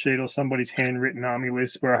spreadsheet or somebody's handwritten army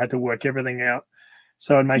list where I had to work everything out.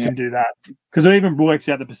 So I'd make them do that, because it even works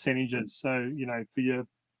out the percentages. So, for your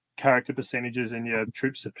character percentages and your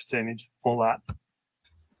troops percentage, all that.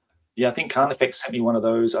 Yeah, I think Carnifex sent me one of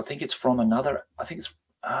those. I think it's from another. I think it's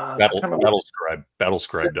Battlescribe.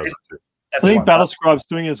 Battlescribe does it too. I think Battlescribe's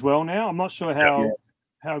doing it as well now. I'm not sure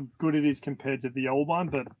how good it is compared to the old one,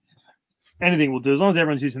 but anything will do. As long as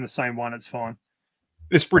everyone's using the same one, it's fine.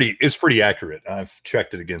 It's pretty accurate. I've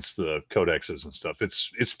checked it against the codexes and stuff.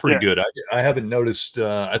 It's pretty good. I haven't noticed.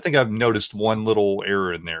 I think I've noticed one little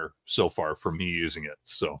error in there so far from me using it.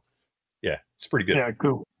 So yeah, it's pretty good. Yeah,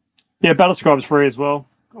 cool. Yeah, Battlescribe's free as well.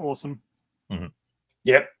 Awesome. Mm-hmm.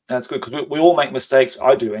 Yep, that's good, because we all make mistakes.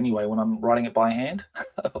 I do anyway when I'm writing it by hand.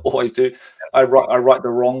 Always do. I write the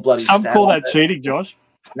wrong bloody. Some call that cheating, Josh.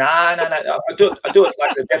 No. I do it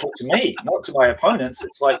like a devil to me, not to my opponents.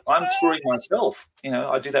 It's like I'm screwing myself.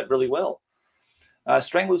 I do that really well.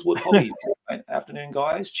 Stranglers Wood Hobby. Afternoon,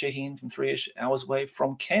 guys. Checking in from 3-ish hours away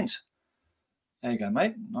from Kent. There you go,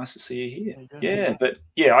 mate. Nice to see you here. Yeah, but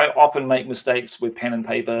yeah, I often make mistakes with pen and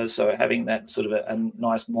paper. So having that sort of a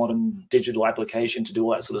nice modern digital application to do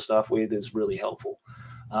all that sort of stuff with is really helpful.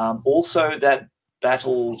 Also, that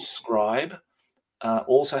Battle Scribe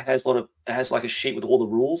also has like a sheet with all the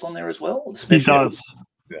rules on there as well. It does.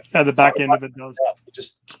 At the back end of it does.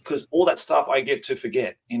 Just because all that stuff I get to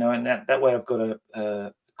forget, and that way I've got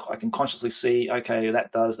I can consciously see, okay,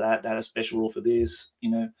 that does that has a special rule for this,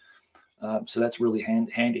 so that's really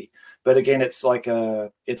handy. But again, it's like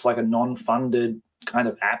a non-funded kind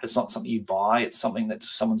of app. It's not something you buy. It's something that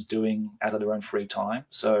someone's doing out of their own free time.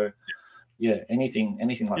 So yeah, anything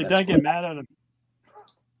like that. Don't get mad at them.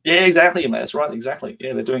 Yeah, exactly. That's right. Exactly.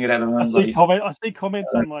 Yeah, they're doing it out of their own. I see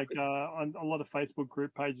comments on on a lot of Facebook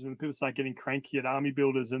group pages, and people start getting cranky at army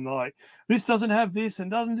builders, and they're like, this doesn't have this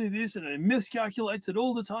and doesn't do this, and it miscalculates it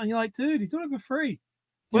all the time. You're like, dude, he's doing it for free.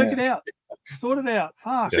 Work it out. Sort it out.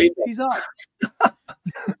 He's up.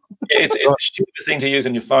 It's a stupid thing to use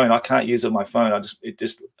on your phone. I can't use it on my phone.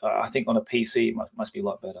 I think on a PC it must be a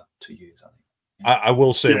lot better to use. I think. I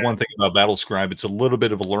will say one thing about Battlescribe. It's a little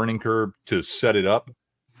bit of a learning curve to set it up.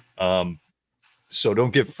 So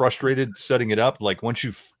don't get frustrated setting it up. Like once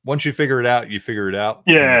you figure it out, you figure it out.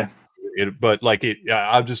 Yeah.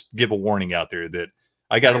 I'll just give a warning out there that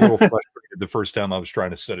I got a little frustrated the first time I was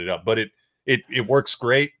trying to set it up, but it works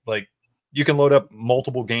great. Like you can load up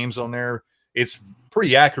multiple games on there. It's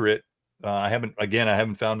pretty accurate. I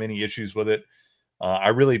haven't found many issues with it. I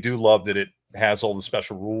really do love that it has all the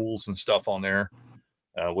special rules and stuff on there,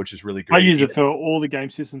 which is really great. I use it for all the game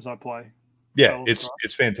systems I play. Yeah,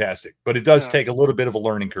 it's fantastic, but it does take a little bit of a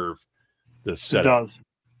learning curve to set up. It does.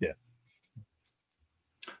 Yeah.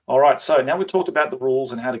 All right, so now we talked about the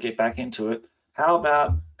rules and how to get back into it. How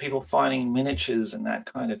about people finding miniatures and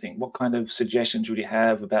that kind of thing? What kind of suggestions would you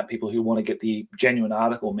have about people who want to get the genuine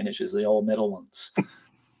article miniatures, the old metal ones?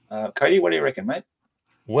 Cody, what do you reckon, mate?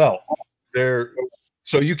 Well,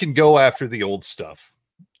 so you can go after the old stuff.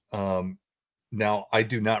 Now, I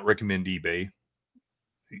do not recommend eBay.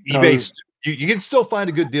 eBay, you can still find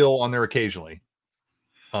a good deal on there occasionally.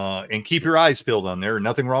 And keep your eyes peeled on there.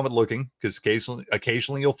 Nothing wrong with looking, because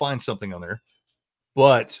occasionally you'll find something on there.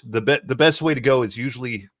 But the best way to go is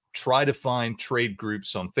usually try to find trade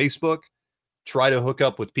groups on Facebook. Try to hook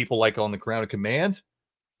up with people like on the Crown of Command,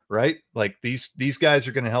 right? Like these guys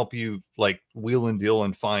are going to help you like wheel and deal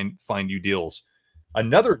and find you deals.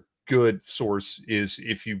 Another good source is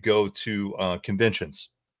if you go to conventions,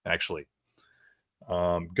 actually.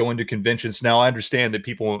 Going to conventions. Now I understand that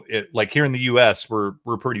people like here in the US, we're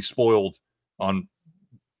pretty spoiled on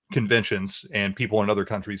conventions, and people in other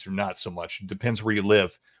countries are not so much. It depends where you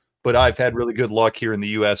live. But I've had really good luck here in the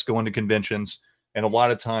US going to conventions, and a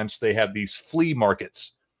lot of times they have these flea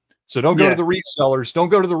markets. So don't go to the resellers. Don't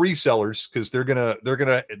go to the resellers because they're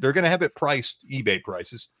gonna have it priced eBay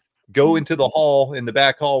prices. Go into the hall, in the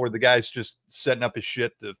back hall where the guy's just setting up his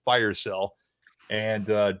shit to fire sell, and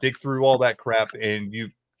dig through all that crap, and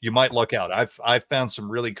you might luck out. I've found some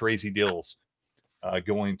really crazy deals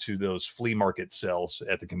going to those flea market sales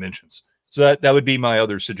at the conventions. So that would be my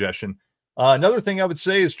other suggestion. Another thing I would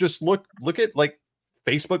say is just look at like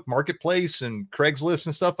Facebook Marketplace and Craigslist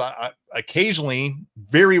and stuff. I occasionally,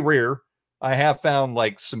 very rare, I have found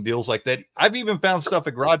like some deals like that. I've even found stuff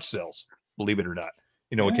at garage sales, believe it or not,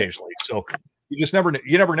 occasionally. So you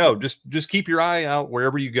never know. Just keep your eye out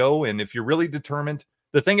wherever you go. And if you're really determined,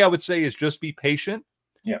 the thing I would say is just be patient.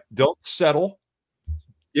 Yeah. Don't settle.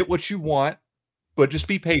 Get what you want, but just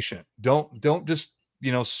be patient. Don't just,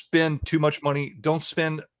 spend too much money. Don't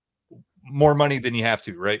spend more money than you have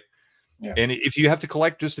to, right? Yeah. And if you have to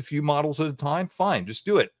collect just a few models at a time, fine, just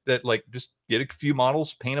do it. Just get a few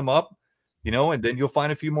models, paint them up, and then you'll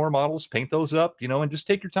find a few more models, paint those up, and just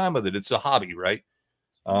take your time with it. It's a hobby, right?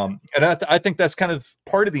 And I think that's kind of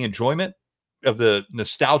part of the enjoyment of the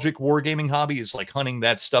nostalgic wargaming hobby is like hunting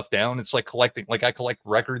that stuff down. It's like collecting, like I collect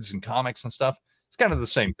records and comics and stuff. It's kind of the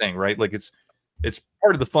same thing, right? Like it's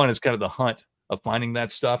part of the fun is kind of the hunt of finding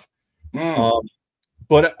that stuff.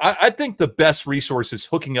 But I think the best resource is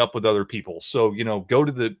hooking up with other people. So, go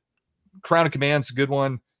to the Crown of Command's a good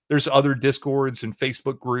one. There's other Discords and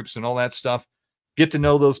Facebook groups and all that stuff. Get to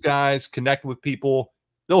know those guys, connect with people.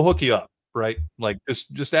 They'll hook you up, right? Like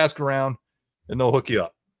just ask around and they'll hook you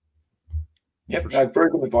up. Yep, very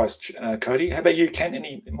good advice, Cody. How about you, Ken?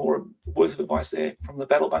 Any more words of advice there from the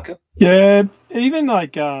Battle Bunker? Yeah, even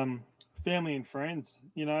like family and friends,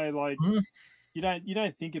 like you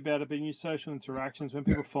don't think about it, but in your social interactions, when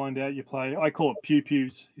people find out you play, I call it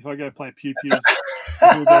pew-pews. If I go play pew-pews,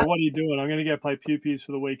 people go, what are you doing? I'm going to go play pew-pews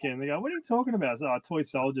for the weekend. They go, what are you talking about? So, toy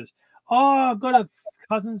soldiers. Oh, I've got a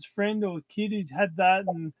cousin's friend or kid who's had that,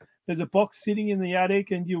 and there's a box sitting in the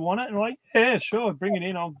attic, and do you want it? And I'm like, yeah, sure, bring it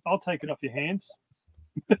in. I'll take it off your hands.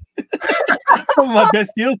 Some of my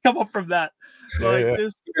best deals come up from that.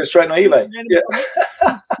 Just go straight on eBay.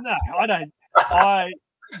 No, I don't. I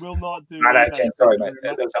will not do. No, Ken, sorry, mate.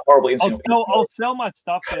 That's a horrible incident. I'll sell my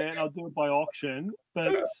stuff there, and I'll do it by auction.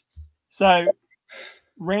 But so,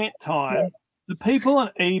 rant time. The people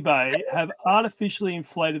on eBay have artificially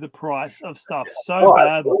inflated the price of stuff so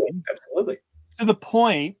badly, absolutely, to the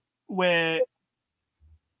point where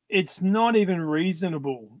it's not even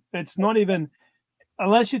reasonable. It's not even,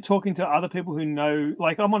 unless you're talking to other people who know.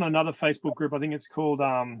 Like I'm on another Facebook group. I think it's called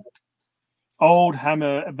Old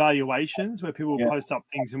Hammer Evaluations, where people post up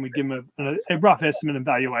things and we give them a rough estimate and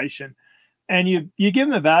valuation. And you give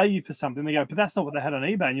them a value for something. They go, but that's not what they had on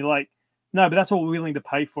eBay. And you're like, no, but that's what we're willing to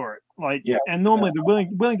pay for it. And normally the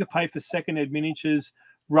willing to pay for second-hand miniatures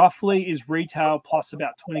roughly is retail plus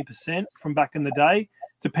about 20% from back in the day,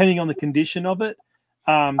 depending on the condition of it.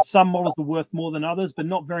 Some models are worth more than others, but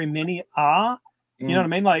not very many are. You know what I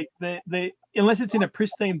mean? Like they unless it's in a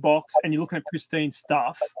pristine box and you're looking at pristine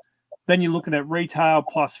stuff, then you're looking at retail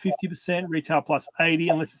plus 50%, retail plus 80,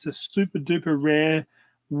 unless it's a super duper rare,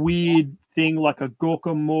 weird thing like a Gorka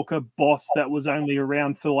Morka boss that was only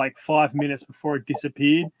around for like 5 minutes before it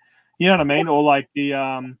disappeared. You know what I mean? Or like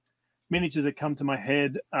the miniatures that come to my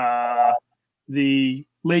head, the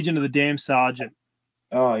Legion of the Damn Sergeant.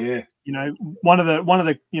 Oh yeah. One of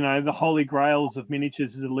the the holy grails of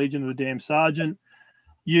miniatures is the Legion of the Damn Sergeant.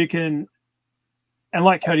 You can, and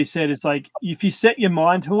like Cody said, it's like if you set your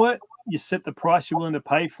mind to it, you set the price you're willing to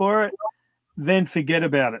pay for it, then forget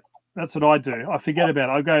about it. That's what I do. I forget about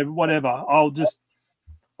it. I go, whatever.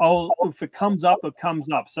 If it comes up, it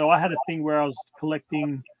comes up. So I had a thing where I was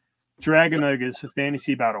collecting Dragon Ogres for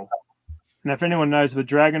Fantasy Battle. Now, if anyone knows of a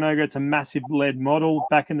Dragon Ogre, it's a massive lead model.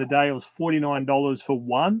 Back in the day, it was $49 for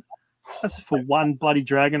one. That's for one bloody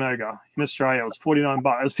Dragon Ogre. In Australia, it was $49.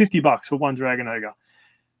 It was $50 for one Dragon Ogre.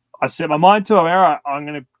 I set my mind to it. All right, I'm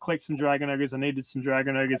going to collect some Dragon Ogres. I needed some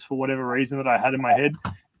Dragon Ogres for whatever reason that I had in my head.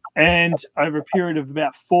 And over a period of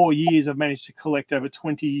about 4 years, I've managed to collect over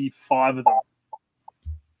 25 of them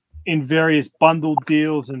in various bundled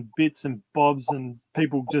deals and bits and bobs. And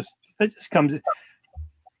people they just come to.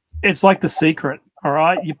 It's like The Secret. All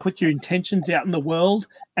right, you put your intentions out in the world,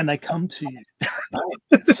 and they come to you.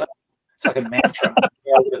 It's like a mantra.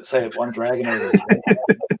 Say it, one dragon over.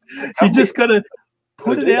 You just got to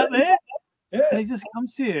put it out there, Yeah. and it just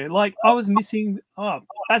comes to you. Like I was missing. Oh,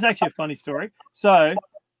 that's actually a funny story. So,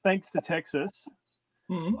 thanks to Texas,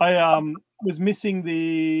 I was missing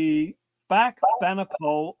the back banner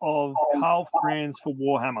pole of Carl Franz for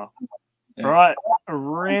Warhammer. Yeah. Right, a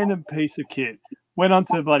random piece of kit. Went on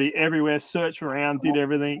to bloody everywhere, searched around, did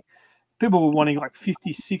everything. People were wanting like $50,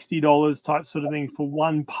 $60 type sort of thing for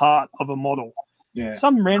one part of a model. Yeah.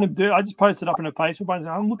 Some random dude, I just posted up in a Facebook page,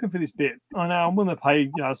 I'm looking for this bit. I know, I'm willing to pay,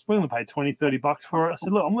 I was willing to pay $20, $30 for it. I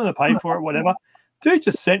said, look, I'm willing to pay for it, whatever. Dude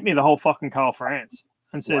just sent me the whole fucking Carl Franz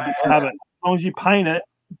and said, have it. As long as you paint it,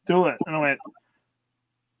 do it. And I went,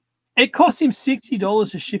 it cost him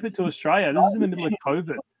 $60 to ship it to Australia. This is in the middle of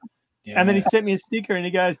COVID. Yeah. And then he sent me a sticker and he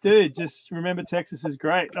goes, dude, just remember Texas is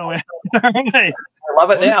great. I went, I love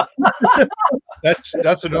it now.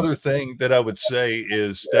 That's another thing that I would say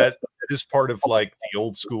is that it is part of like the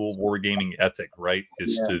old school wargaming ethic, right?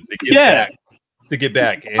 Is to get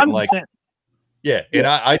back. And 100%. Like, and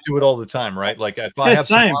I do it all the time, right? Like if I have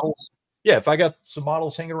some models, if I got some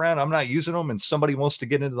models hanging around, I'm not using them and somebody wants to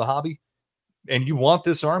get into the hobby and you want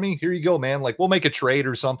this army, here you go, man. Like we'll make a trade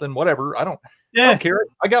or something, whatever. I don't care.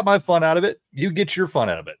 I got my fun out of it. You get your fun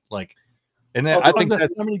out of it. Like, and then I think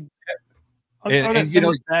that's so many, and you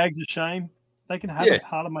know, bags of shame. They can have a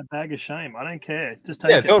part of my bag of shame. I don't care. Just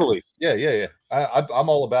take it. Totally. Yeah. I'm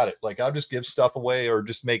all about it. Like I'll just give stuff away or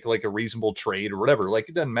just make like a reasonable trade or whatever. Like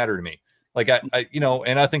it doesn't matter to me. Like I you know,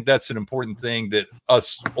 and I think that's an important thing that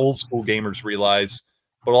us old school gamers realize,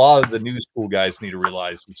 but a lot of the new school guys need to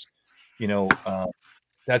realize is, you know,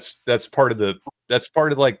 that's part of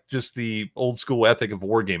like just the old school ethic of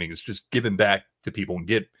wargaming is just giving back to people and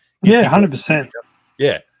get 100%.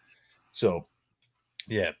 Yeah. So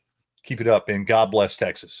keep it up and God bless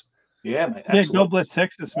Texas. Yeah, mate. Absolutely. Yeah, God bless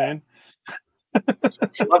Texas, man. Love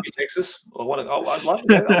you, Texas. I'd love to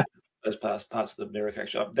go those parts of the America.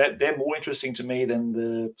 Actually, they're more interesting to me than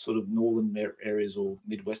the sort of northern areas or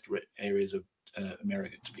Midwest areas of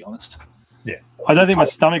America, to be honest. Yeah, I don't think my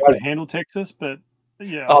stomach would handle Texas, but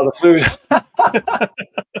yeah. Oh, the food.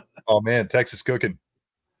 Oh man, Texas cooking.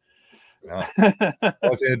 All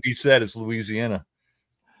to be said is Louisiana,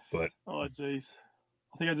 but oh geez,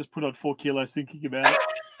 I think I just put on 4 kilos thinking about it.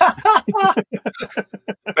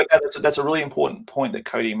 But that's a really important point that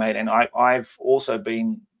Cody made, and I've also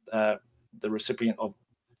been the recipient of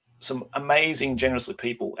some amazing, generous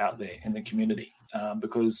people out there in the community,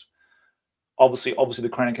 because obviously the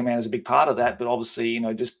Crown of Command is a big part of that. But obviously, you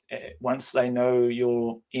know, just once they know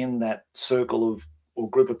you're in that circle of or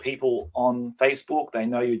group of people on Facebook, they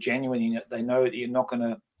know you're genuine. They know that you're not going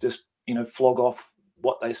to just, you know, flog off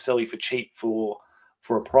what they sell you for cheap for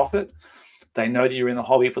a profit. They know that you're in the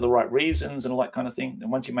hobby for the right reasons and all that kind of thing.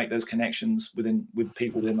 And once you make those connections with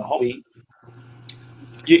people in the hobby,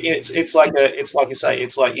 it's like you say,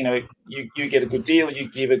 it's like, you know, you get a good deal,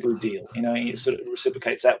 you give a good deal, you know, it sort of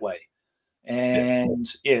reciprocates that way. And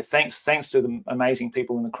thanks to the amazing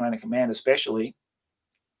people in the Crown of Command, especially.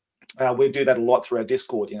 We do that a lot through our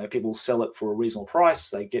Discord. You know, people sell it for a reasonable price.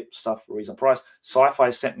 They get stuff for a reasonable price. Sci-Fi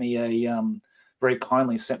sent me very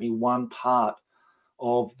kindly sent me one part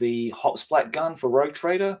of the hot splat gun for Rogue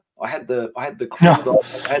Trader. I had the I had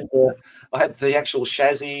the actual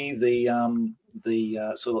chassis,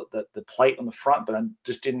 the sort of the plate on the front, but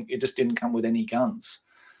it just didn't come with any guns.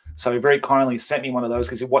 So he very kindly sent me one of those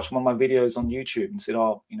because he watched one of my videos on YouTube and said,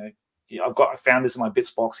 "Oh, you know, I found this in my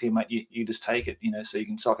bits box here, mate. You just take it, you know, so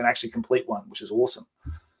I can actually complete one, which is awesome."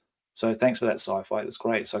 So thanks for that, Sci-Fi. That's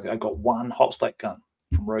great. So I got one hot splat gun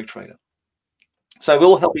from Rogue Trader. So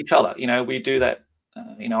we'll help each other. You know, we do that.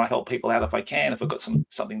 You know, I help people out if I can, if I've got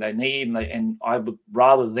something they need, and I would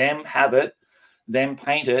rather them have it, them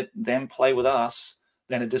paint it, them play with us,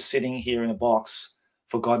 than it just sitting here in a box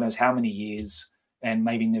for God knows how many years and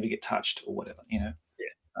maybe never get touched or whatever, you know.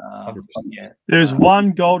 There's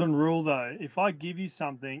one golden rule though. If I give you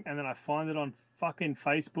something and then I find it on fucking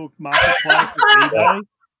Facebook Marketplace or eBay,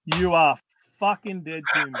 you are fucking dead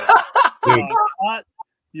to me. You are cut.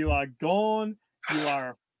 You are gone. You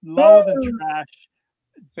are lower than trash.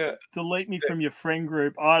 Yeah. Delete me from your friend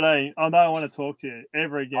group. I don't want to talk to you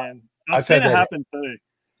ever again. I've seen it happen too.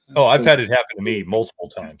 Oh, I've had it happen to me multiple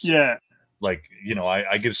times. Yeah. Like, you know,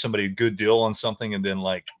 I give somebody a good deal on something and then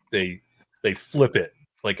like they flip it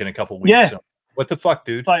like in a couple weeks. Yeah. So, what the fuck,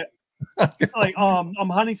 dude? Like I'm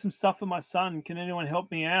hunting some stuff for my son. Can anyone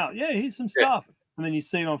help me out? Yeah, here's some stuff. And then you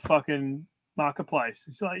see it on fucking Marketplace.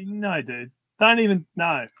 It's like, no, dude. Don't even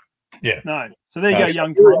know. Yeah. No. So there you go,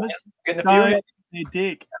 young Thomas. be a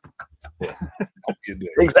dick. Don't be a dick.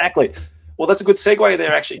 Exactly. Well, that's a good segue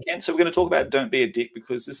there, actually, Ken. So we're going to talk about Don't Be a Dick,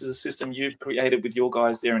 because this is a system you've created with your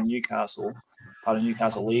guys there in Newcastle, part of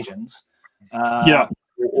Newcastle Legions. Yeah.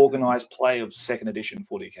 For organised play of 2nd edition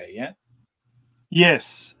 40K, yeah?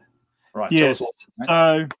 Yes. Right. Yes. Tell us what,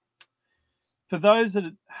 so for those that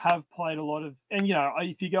have played a lot of, and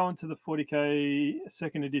if you go into the 40K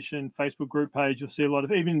 2nd edition Facebook group page, you'll see a lot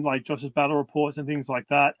of, even like Josh's battle reports and things like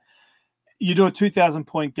that. You do a 2,000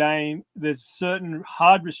 point game. There's certain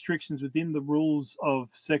hard restrictions within the rules of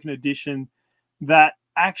 2nd edition that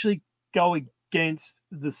actually go against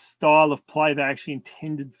the style of play they actually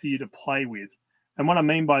intended for you to play with. And what I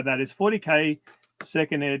mean by that is 40K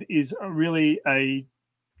 2nd Ed is really a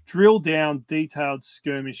drill down, detailed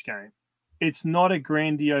skirmish game. It's not a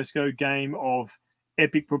grandiose game of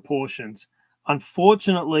epic proportions.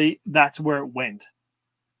 Unfortunately, that's where it went.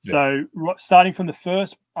 Yeah. So starting from the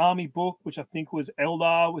first army book, which I think was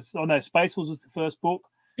Eldar, Space Wars was the first book,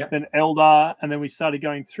 yep. Then Eldar, and then we started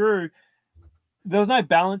going through. There was no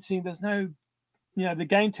balancing. There's no, the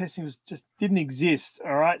game testing just didn't exist.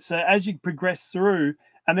 All right. So as you progress through,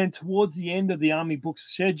 and then towards the end of the army book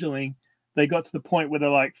scheduling, they got to the point where they're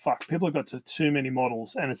like, fuck, people have got to too many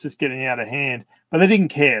models and it's just getting out of hand. But they didn't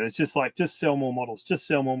care. It's just like, just sell more models, just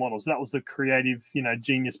sell more models. That was the creative,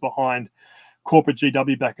 genius behind corporate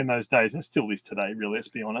GW back in those days, and still is today, really, let's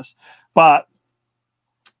be honest. But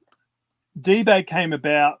DBAD came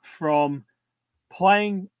about from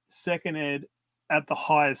playing 2nd Ed at the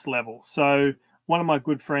highest level. So one of my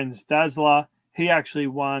good friends, Dazzler, he actually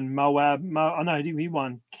won Moab. He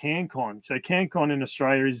won CanCon. So CanCon in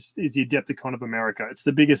Australia is the Adepticon of America. It's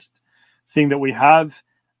the biggest thing that we have.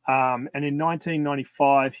 And in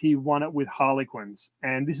 1995, he won it with Harlequins.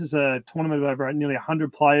 And this is a tournament of over nearly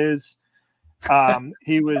 100 players.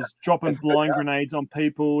 He was dropping blind grenades on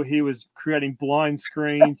people. He was creating blind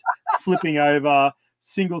screens, flipping over,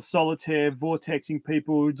 single solitaire, vortexing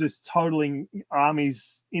people, just totaling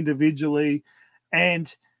armies individually.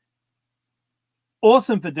 And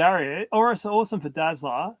awesome for Dario, or awesome for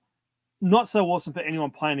Dazzler, not so awesome for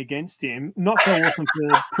anyone playing against him, not so awesome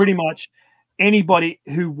for pretty much anybody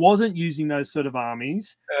who wasn't using those sort of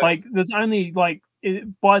armies. Like, there's only, by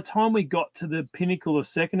the time we got to the pinnacle of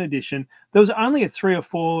 2nd edition, there was only 3 or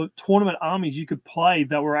 4 tournament armies you could play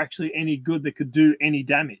that were actually any good, that could do any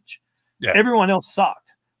damage. Yeah. Everyone else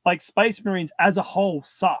sucked. Like, Space Marines as a whole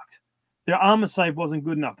sucked. Their armor save wasn't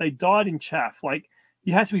good enough. They died in chaff. Like,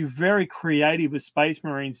 you had to be very creative with Space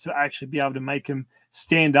Marines to actually be able to make them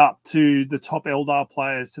stand up to the top Eldar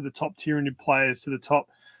players, to the top Tyranid players, to the top,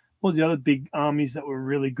 what was the other big armies that were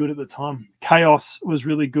really good at the time? Chaos was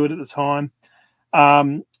really good at the time.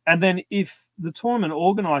 And then if the tournament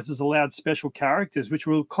organizers allowed special characters, which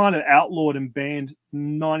were kind of outlawed and banned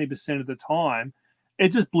 90% of the time, it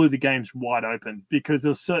just blew the games wide open, because there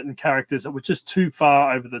were certain characters that were just too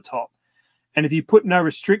far over the top. And if you put no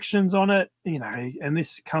restrictions on it, and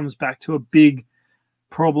this comes back to a big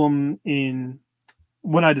problem in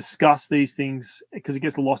when I discuss these things, because it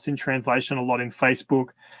gets lost in translation a lot in Facebook.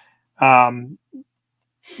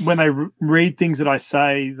 When they read things that I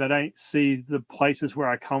say, they don't see the places where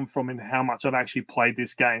I come from and how much I've actually played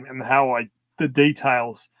this game, and the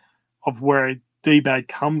details of where DBAD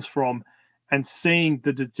comes from, and seeing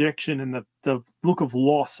the dejection and the look of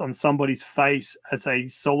loss on somebody's face as a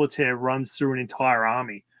solitaire runs through an entire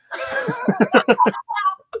army.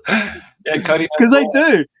 Yeah, Cody, because they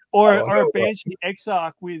do. Or a Banshee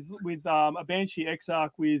Exarch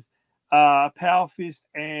with Power Fist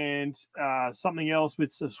and something else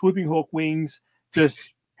with Swooping Hawk wings,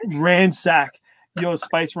 just ransack your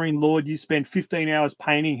Space Marine Lord you spend 15 hours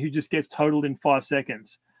painting, who just gets totaled in 5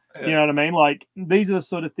 seconds. Yeah. You know what I mean? Like, these are the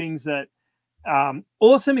sort of things that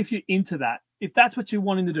awesome if you're into that. If that's what you're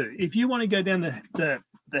wanting to do, if you want to go down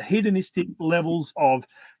the hedonistic levels of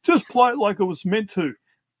just play it like it was meant to.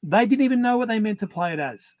 They didn't even know what they meant to play it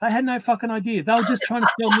as. They had no fucking idea. They were just trying to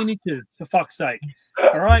sell miniatures, for fuck's sake.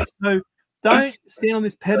 All right? So don't stand on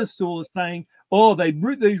this pedestal as saying, oh, they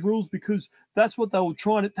wrote these rules because that's what they were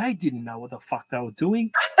trying to. They didn't know what the fuck they were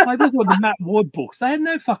doing. Like, look at the Matt Ward books. They had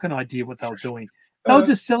no fucking idea what they were doing. They were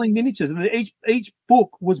just selling miniatures. And each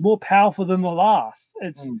book was more powerful than the last.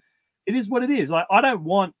 It is what it is. Like, I don't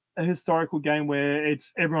want a historical game where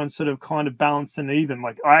it's everyone's sort of kind of balanced and even.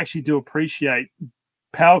 Like, I actually do appreciate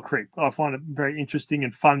power creep. I find it very interesting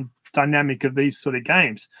and fun dynamic of these sort of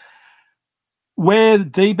games. Where the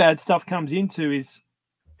DBAD stuff comes into is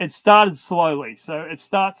it started slowly. So it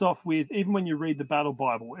starts off with, even when you read the Battle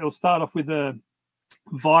Bible, it'll start off with a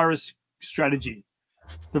virus strategy,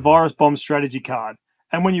 the virus bomb strategy card.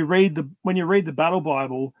 And when you read the Battle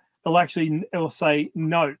Bible, it'll say,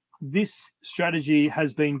 note, this strategy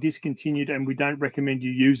has been discontinued and we don't recommend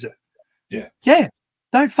you use it. Yeah,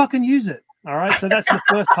 don't fucking use it. All right. So that's the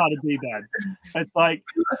first part of DBAD. It's like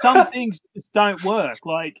some things just don't work.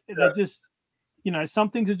 Like they're just, some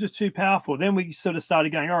things are just too powerful. Then we sort of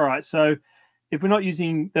started going, all right, so if we're not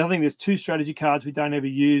using, I think there's 2 strategy cards we don't ever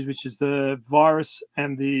use, which is the virus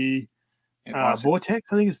and the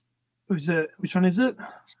vortex. I think which one is it?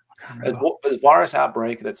 There's virus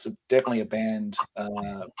outbreak. That's definitely a banned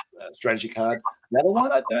strategy card. The other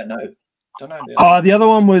one, I don't know. The other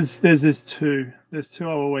one was there's 2. There's 2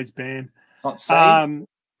 I always ban. It's not safe.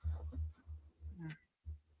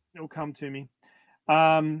 It'll come to me.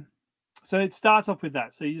 So it starts off with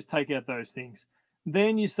that. So you just take out those things.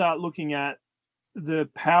 Then you start looking at the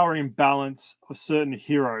power imbalance of certain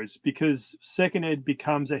heroes, because second ed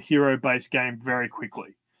becomes a hero-based game very quickly.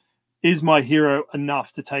 Is my hero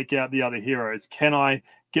enough to take out the other heroes? Can I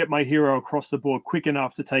get my hero across the board quick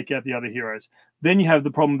enough to take out the other heroes? Then you have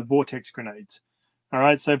the problem with vortex grenades. All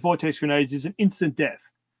right, so vortex grenades is an instant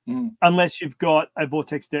death unless you've got a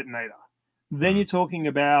vortex detonator. Then you're talking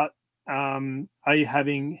about are you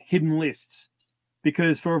having hidden lists?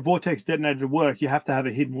 Because for a vortex detonator to work, you have to have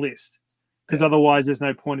a hidden list, because otherwise there's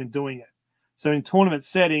no point in doing it. So in tournament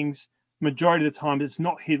settings, majority of the time it's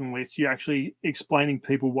not hidden lists. You're actually explaining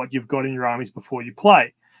people what you've got in your armies before you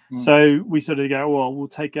play. So we sort of go, well, we'll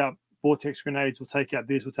take out vortex grenades, we'll take out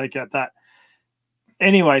this, we'll take out that.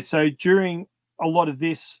 Anyway, so during a lot of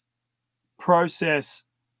this process,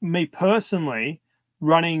 me personally,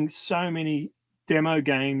 running so many demo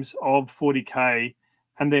games of 40K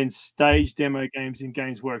and then stage demo games in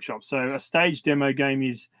Games Workshop. So a stage demo game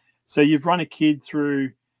is, so you've run a kid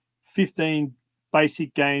through 15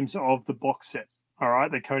 basic games of the box set. All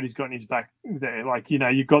right, that Cody's got in his back there. Like, you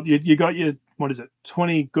got your what is it,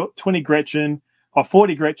 20 Gretchen or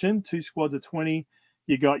 40 Gretchen, 2 squads of 20.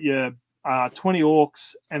 You got your 20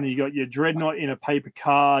 orcs, and then you got your dreadnought in a paper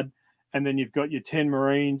card, and then you've got your 10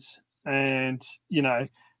 Marines, and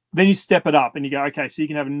then you step it up and you go, okay, so you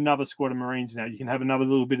can have another squad of Marines now. You can have another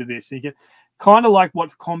little bit of this. And you get kind of like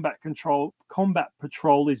what Combat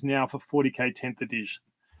Patrol is now for 40K 10th edition.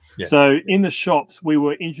 Yeah. So in the shops, we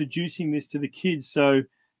were introducing this to the kids. So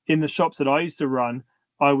in the shops that I used to run,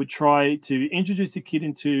 I would try to introduce the kid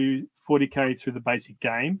into 40K through the basic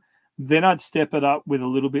game. Then I'd step it up with a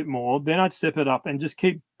little bit more. Then I'd step it up and just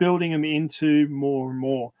keep building them into more and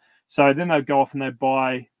more. So then they'd go off and they'd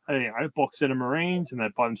buy a box set of Marines, and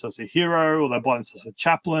they'd buy themselves a hero, or they'd buy themselves a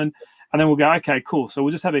chaplain. And then we'll go, okay, cool. So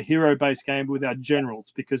we'll just have a hero-based game with our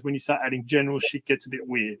generals, because when you start adding generals, shit gets a bit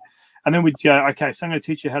weird. And then we'd go, okay, so I'm going to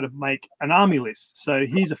teach you how to make an army list. So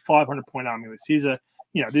here's a 500-point army list. Here's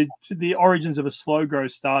the origins of a slow grow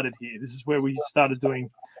started here. This is where we started doing,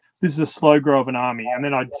 this is a slow grow of an army. And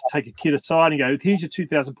then I'd take a kid aside and go, here's your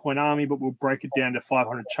 2,000-point army, but we'll break it down to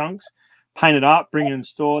 500 chunks, paint it up, bring it in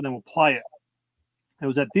store, then we'll play it. It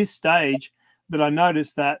was at this stage that I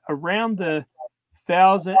noticed that around the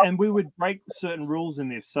 1,000, and we would break certain rules in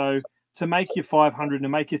this. So to make your 500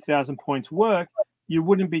 and make your 1,000 points work, you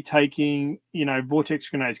wouldn't be taking, vortex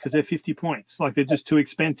grenades because they're 50 points. Like, they're just too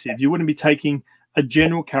expensive. You wouldn't be taking a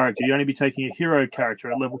general character. You'd only be taking a hero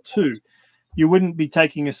character at level 2. You wouldn't be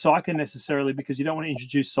taking a psyker necessarily, because you don't want to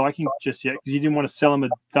introduce psyking just yet, because you didn't want to sell them a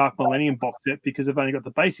Dark Millennium box set because they've only got the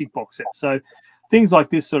basic box set. So things like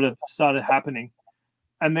this sort of started happening.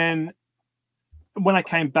 And then when I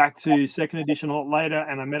came back to second edition a lot later,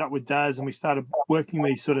 and I met up with Daz and we started working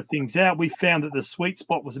these sort of things out, we found that the sweet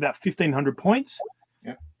spot was about 1,500 points.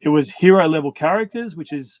 Yeah. It was hero level characters,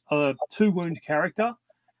 which is a 2-wound character.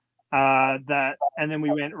 And then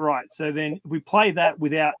we went, right, so then if we play that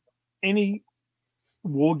without any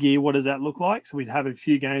war gear, what does that look like? So we'd have a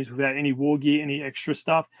few games without any war gear, any extra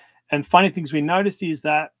stuff. And funny things we noticed is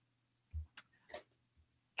that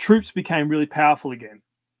troops became really powerful again.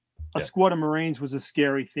 A squad of Marines was a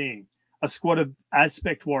scary thing. A squad of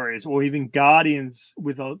Aspect Warriors, or even Guardians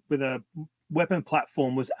with a weapon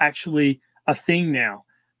platform, was actually a thing now,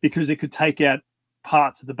 because it could take out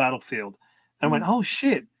parts of the battlefield. And I went, oh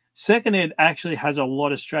shit, second ed actually has a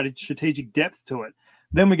lot of strategic depth to it.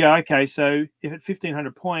 Then we go, okay, so if at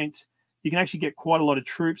 1,500 points, you can actually get quite a lot of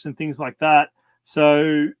troops and things like that.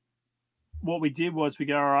 So what we did was we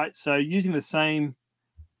go, all right, so using the same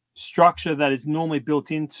structure that is normally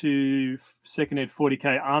built into second ed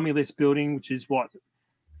 40K army list building, which is what,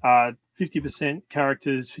 50%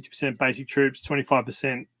 characters, 50% basic troops,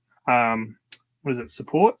 25% what is it,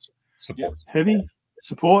 support heavy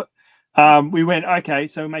support. We went, okay,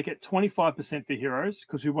 so make it 25% for heroes,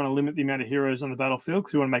 because we want to limit the amount of heroes on the battlefield,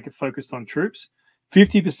 because we want to make it focused on troops.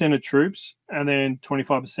 50% of troops, and then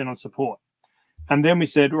 25% on support. And then we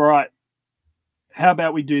said, all right, how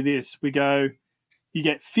about we do this? We go, you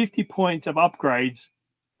get 50 points of upgrades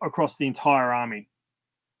across the entire army.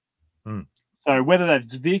 So whether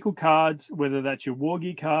that's vehicle cards, whether that's your war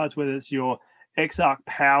gear cards, whether it's your Exarch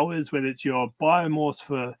powers, whether it's your biomorphs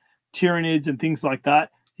for Tyranids and things like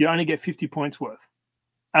that, you only get 50 points worth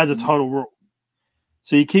as a total rule.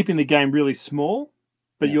 So you're keeping the game really small,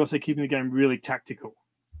 but you're also keeping the game really tactical.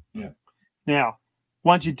 Yeah. Now,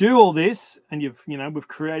 once you do all this, and we've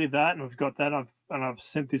created that, and we've got that, I've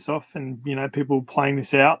sent this off, and people playing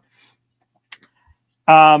this out.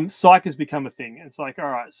 Psychers become a thing. It's like, all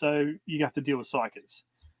right, so you have to deal with Psychers.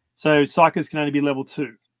 So Psychers can only be level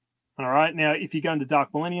 2. All right. Now, if you go into Dark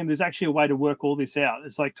Millennium, there's actually a way to work all this out.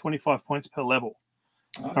 It's like 25 points per level.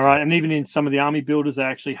 Okay. All right. And even in some of the army builders, they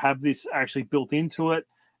actually have this actually built into it.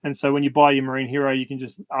 And so when you buy your Marine hero, you can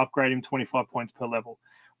just upgrade him 25 points per level.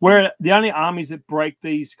 Where the only armies that break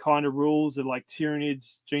these kind of rules are like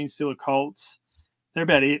Tyranids, Genestealer Cults. They're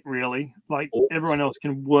about it, really. Like everyone else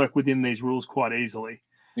can work within these rules quite easily.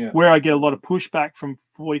 Yeah. Where I get a lot of pushback from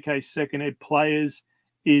 40k second ed players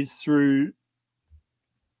is through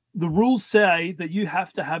the rules say that you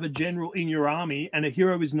have to have a general in your army, and a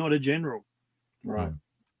hero is not a general. Right.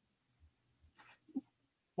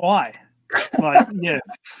 Why? Like,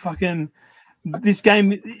 fucking this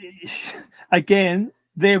game, again,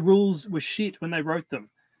 their rules were shit when they wrote them.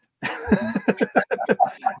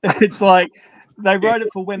 It's like they wrote it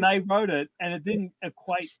for when they wrote it, and it didn't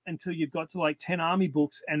equate until you got to like 10 army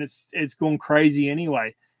books, and it's gone crazy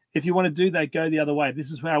anyway. If you want to do that, go the other way.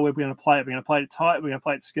 This is how we're going to play it. We're going to play it tight. We're going to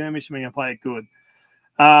play it skirmish. And we're going to play it good.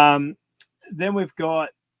 Then we've got,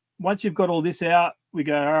 once you've got all this out, we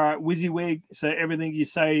go, all right, WYSIWYG. So everything you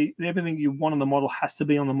say, everything you want on the model has to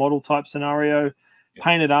be on the model type scenario. Yeah.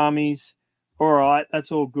 Painted armies. All right,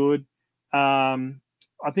 that's all good. I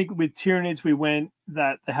think with Tyranids, we went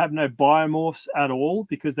that they have no biomorphs at all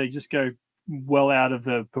because they just go well out of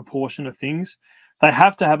the proportion of things. They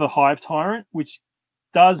have to have a Hive Tyrant, which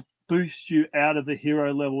does boost you out of the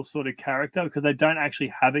hero level sort of character because they don't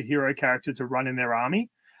actually have a hero character to run in their army.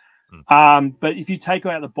 But if you take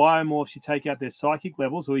out the biomorphs, you take out their psychic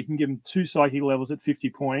levels, or you can give them 2 psychic levels at 50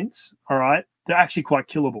 points. All right, they're actually quite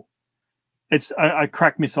killable. It's a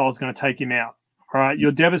crack missile is going to take him out. All right,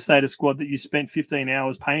 your Devastator squad that you spent 15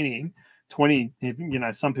 hours painting, 20,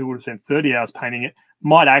 some people would have spent 30 hours painting it,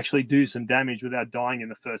 might actually do some damage without dying in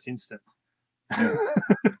the first instant.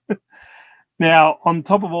 Now, on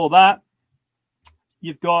top of all that,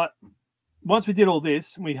 you've got, once we did all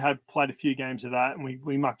this, we had played a few games of that, and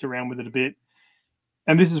we mucked around with it a bit.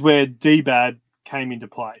 And this is where DBAD came into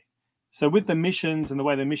play. So with the missions and the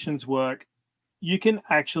way the missions work, you can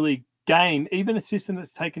actually game, even a system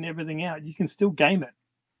that's taken everything out, you can still game it.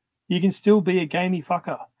 You can still be a gamey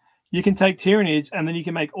fucker. You can take Tyranids, and then you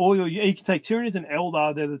can make you can take Tyranids and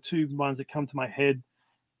Eldar. They're the 2 ones that come to my head.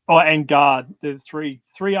 Oh, and Guard. They're the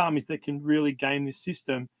three armies that can really game this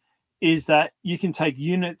system. Is that you can take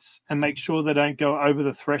units and make sure they don't go over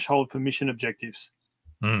the threshold for mission objectives.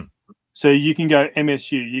 So you can go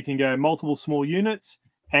MSU, you can go multiple small units,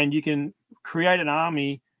 and you can create an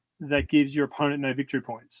army that gives your opponent no victory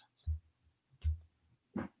points.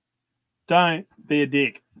 Don't be a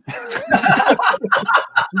dick.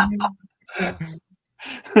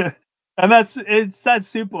 And it's that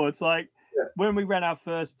simple. It's like when we ran our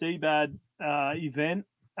first DBAD event,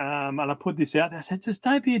 and I put this out there, I said, just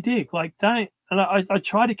don't be a dick. Like, don't. And I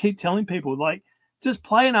try to keep telling people, like, just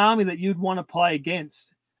play an army that you'd want to play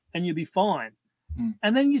against and you'll be fine.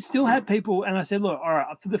 And then you still have people, and I said, look, all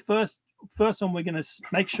right, for the first one, we're going to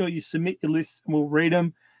make sure you submit your list and we'll read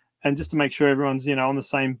them. And just to make sure everyone's, on the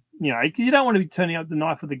same, because you don't want to be turning up the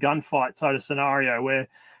knife with a gunfight side of scenario where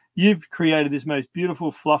you've created this most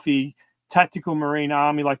beautiful, fluffy, tactical Marine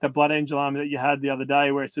army like the Blood Angel army that you had the other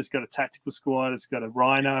day, where it's just got a tactical squad, it's got a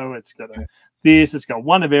Rhino, it's got it's got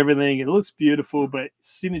one of everything. It looks beautiful, but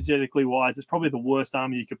synergetically wise, it's probably the worst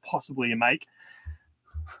army you could possibly make.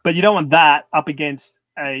 But you don't want that up against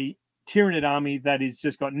a Tyranid army that is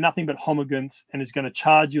just got nothing but homogants and is going to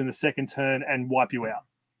charge you in the second turn and wipe you out.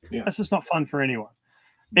 Yeah. That's just not fun for anyone.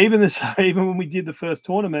 Even when we did the first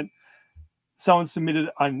tournament, someone submitted,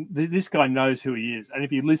 this guy knows who he is. And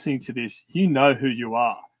if you're listening to this, you know who you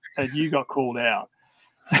are. And you got called out.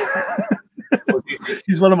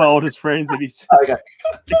 He's one of my oldest friends. And he's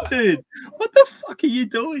dude, what the fuck are you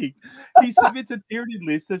doing? He submits a Tyranid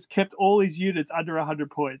list that's kept all his units under 100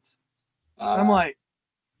 points. I'm like,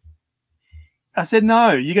 I said,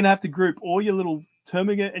 no, you're going to have to group all your little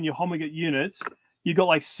Termagant and your Homagant units. You got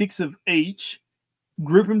like 6 of each.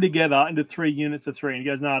 group them together into 3 units of 3. And he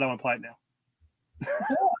goes, no, I don't want to play it now.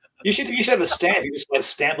 You should have a stamp. You just like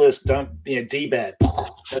stampless, don't DBAD.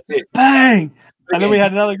 That's it. Bang! And then we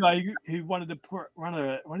had another guy who wanted to run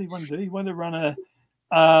a. What did he want to do? He wanted to run a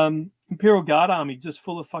Imperial Guard army just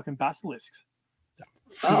full of fucking basilisks.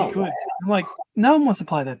 Oh, wow. I'm like, no one wants to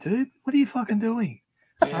play that, dude. What are you fucking doing?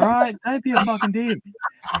 Yeah. All right, don't be a fucking dick.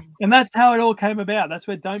 And that's how it all came about. That's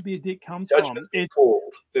where "Don't Be a Dick" comes from.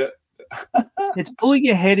 It's pulling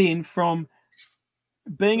your head in from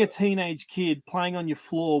being a teenage kid playing on your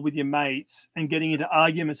floor with your mates and getting into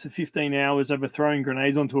arguments for 15 hours over throwing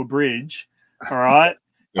grenades onto a bridge, all right,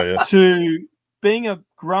 to being a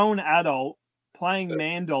grown adult playing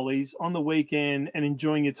man dollies on the weekend and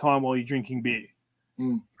enjoying your time while you're drinking beer.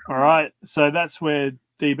 All right, so that's where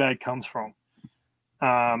DBAD comes from.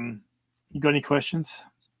 You got any questions?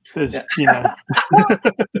 There's, you know,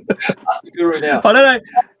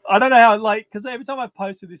 I don't know how, like, because every time I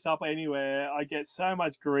posted this up anywhere, I get so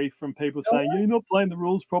much grief from people saying you're not playing the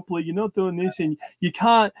rules properly, you're not doing this, and you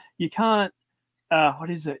can't what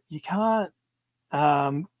is it? You can't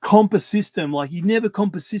comp a system. Like, you never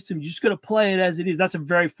comp a system. You just got to play it as it is. That's a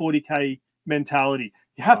very 40K mentality.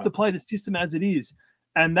 You have to play the system as it is.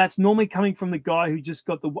 And that's normally coming from the guy who just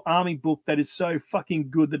got the army book that is so fucking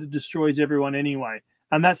good that it destroys everyone anyway.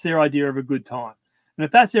 And that's their idea of a good time. And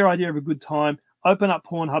if that's their idea of a good time, open up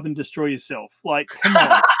Pornhub and destroy yourself. Like, come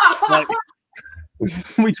on. Like,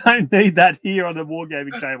 we don't need that here on the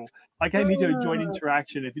wargaming table. I came here to enjoy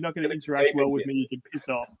interaction. If you're not going to interact well with me, you can piss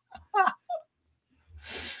off.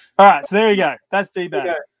 All right, so there you go. That's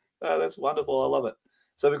DBAD. Oh, that's wonderful. I love it.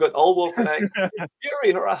 So we've got Old Wolf Connect,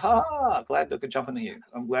 Fury, hurrah! Glad I could jump in here.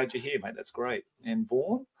 I'm glad you're here, mate. That's great. And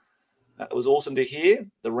Vaughn, it was awesome to hear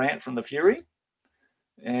the rant from the Fury.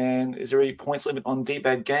 And is there any points limit on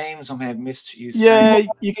DBAD games? I may have missed you. Yeah,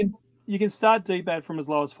 you can start DBAD from as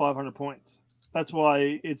low as 500 points. That's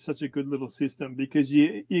why it's such a good little system, because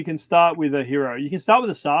you can start with a hero. You can start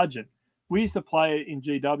with a sergeant. We used to play it in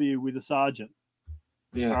GW with a sergeant.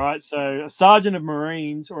 Yeah. All right. So a sergeant of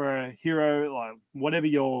Marines or a hero, like whatever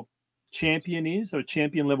your champion is, or a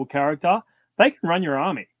champion level character, they can run your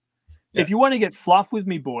army. Yeah. If you want to get fluff with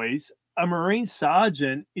me, boys, a Marine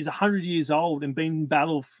sergeant is 100 years old and been in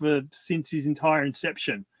battle since his entire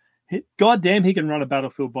inception. God damn, he can run a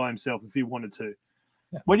battlefield by himself if he wanted to.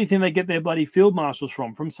 Yeah. Where do you think they get their bloody field marshals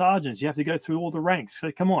from? From sergeants. You have to go through all the ranks.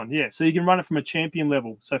 So come on. Yeah. So you can run it from a champion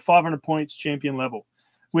level. So 500 points, champion level,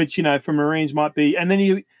 which, you know, for Marines might be. And then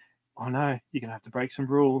you're going to have to break some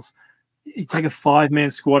rules. You take a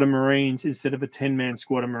 5-man squad of Marines instead of a 10-man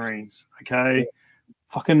squad of Marines. Okay. Yeah.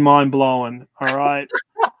 Fucking mind blowing. All right.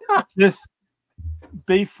 Just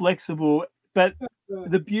be flexible. But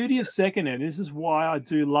the beauty of second ed, this is why I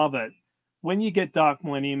do love it. When you get Dark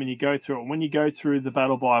Millennium and you go through it, when you go through the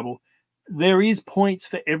Battle Bible, there is points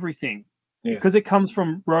for everything, because it comes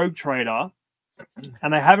from Rogue Trader,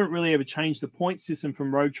 and they haven't really ever changed the point system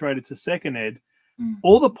from Rogue Trader to second ed.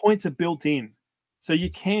 All the points are built in, so you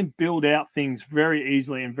can build out things very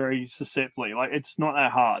easily and very successfully. Like, it's not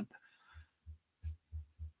that hard.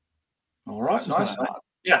 All right, nice.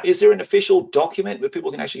 Yeah, is there an official document where people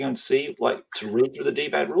can actually go and see, like, to read through the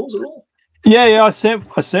DBAD rules at all? Yeah, I sent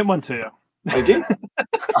one to you. I did.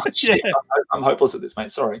 Oh, shit. Yeah. I'm hopeless at this, mate.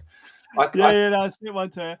 Sorry. I sent one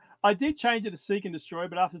to you. I did change it to Seek and Destroy,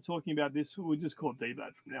 but after talking about this, we'll just call it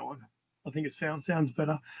DBAD from now on. I think sounds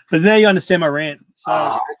better. But now you understand my rant.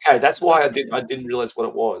 So okay, that's why I didn't realize what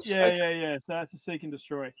it was. Yeah. So that's a Seek and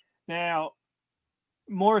Destroy. Now,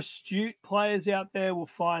 more astute players out there will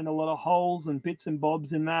find a lot of holes and bits and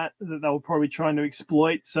bobs in that they'll probably trying to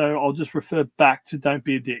exploit. So I'll just refer back to Don't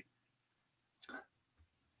Be a Dick.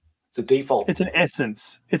 It's a default. It's an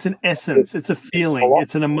essence. It's a feeling.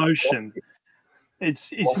 It's an emotion.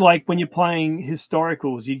 It's like when you're playing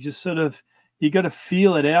historicals, you just you got to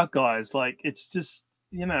feel it out, guys. Like, it's just,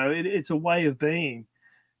 it's a way of being.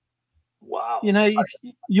 Wow. If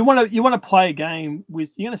you want to play a game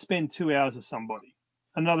with, you're going to spend 2 hours with somebody.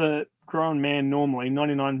 Another grown man, normally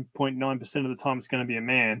 99.9% of the time it's going to be a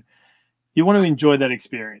man. You want to enjoy that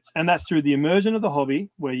experience, and that's through the immersion of the hobby,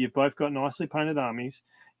 where you've both got nicely painted armies.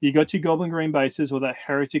 You got your Goblin Green bases, or that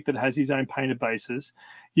heretic that has his own painted bases.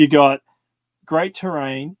 You got great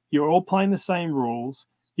terrain. You're all playing the same rules.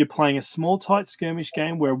 You're playing a small, tight skirmish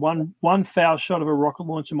game where one foul shot of a rocket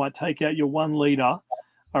launcher might take out your one leader.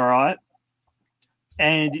 All right,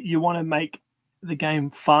 and you want to make the game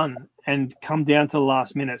fun and come down to the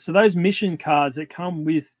last minute. So those mission cards that come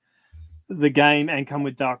with the game and come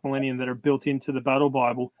with Dark Millennium that are built into the Battle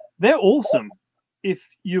Bible, they're awesome. if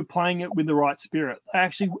you're playing it with the right spirit.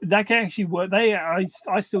 That can actually work.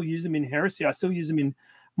 I still use them in Heresy. I still use them in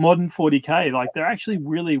modern 40K. Like, they're actually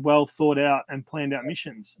really well thought out and planned out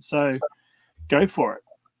missions. So go for it.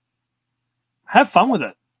 Have fun with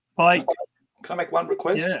it. Like, can I make one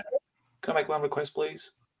request? Yeah. Can I make one request,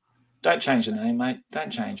 please? Don't change the name, mate.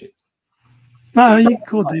 Don't change it. No, you can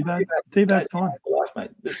call DBAD. DBAD's fine. Life,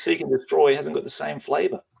 mate. This Seek and Destroy hasn't got the same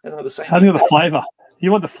flavour. Hasn't got the same. Hasn't got the flavour.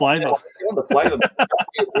 You want the flavour. You want the flavour.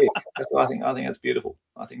 That's what I think. I think that's beautiful.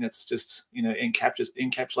 I think that's just,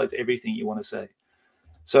 encapsulates everything you want to say.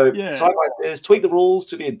 So Sci-Fi says tweak the rules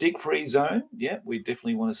to be a dick-free zone. Yeah, we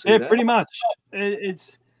definitely want to see that. Yeah, pretty much.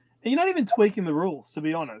 You're not even tweaking the rules, to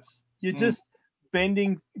be honest. You're just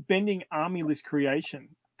bending army list creation,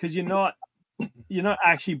 because you're not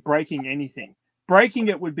actually breaking anything. Breaking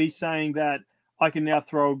it would be saying that I can now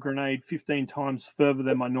throw a grenade 15 times further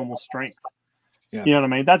than my normal strength. Yeah. You know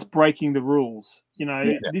what I mean? That's breaking the rules.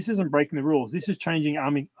 This isn't breaking the rules. This is changing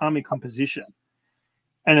army composition.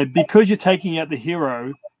 And because you're taking out the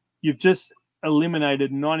hero, you've just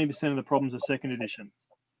eliminated 90% of the problems of second edition.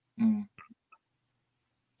 Mm.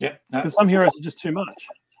 Yeah. Because some heroes are just too much.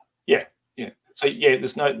 Yeah. Yeah. So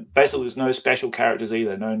there's no special characters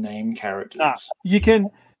either, no name characters. Nah, you can.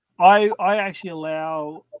 I actually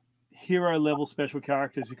allow hero level special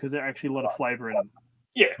characters because there are actually a lot of flavor in them.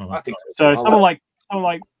 Yeah, I think so. So someone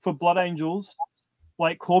like for Blood Angels,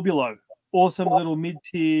 like Corbulo, awesome little mid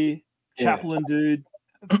tier chaplain dude,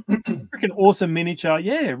 freaking awesome miniature.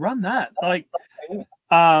 Yeah, run that. Like,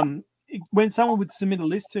 when someone would submit a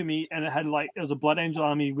list to me and it was a Blood Angel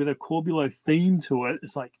army with a Corbulo theme to it,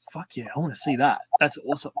 it's like, fuck yeah, I want to see that. That's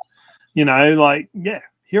awesome.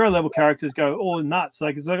 Hero level characters go all nuts.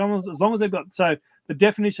 Like, as long as they've got, so the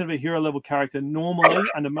definition of a hero level character normally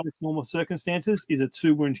under most normal circumstances is a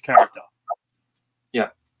 2-wound character. Yeah.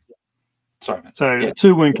 Sorry, man. So a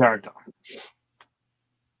 2-wound character.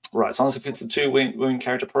 Right. As long as it fits the 2-wound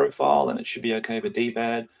character profile, then it should be okay for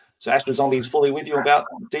DBAD. So Astro Zombie is fully with you about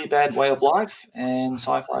DBAD way of life, and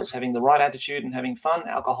Sci-Fi is having the right attitude and having fun.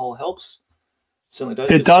 Alcohol helps. Certainly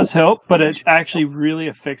does. It does help, but it actually really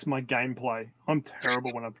affects my gameplay. I'm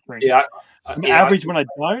terrible when I drink. Yeah. I'm average when I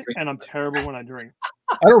don't, and I'm terrible when I drink.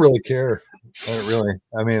 I don't really care. I don't really.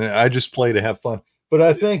 I mean, I just play to have fun. But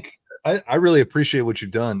I think I really appreciate what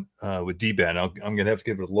you've done with DBAD. I'm going to have to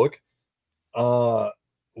give it a look.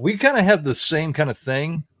 We kind of have the same kind of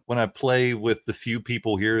thing when I play with the few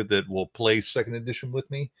people here that will play second edition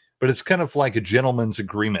with me, but it's kind of like a gentleman's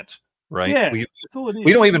agreement, right? Yeah, that's all it is.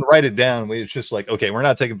 We don't even write it down. It's just like, okay, we're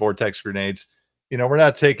not taking vortex grenades. We're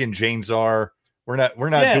not taking Jane Czar. We're not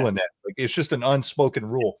doing that. Like, it's just an unspoken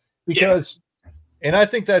rule because, and I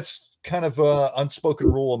think that's kind of a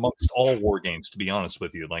unspoken rule amongst all war games, to be honest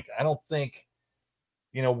with you. Like, I don't think,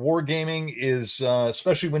 wargaming is,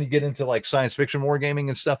 especially when you get into like science fiction wargaming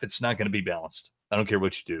and stuff, it's not going to be balanced. I don't care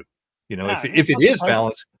what you do. If it is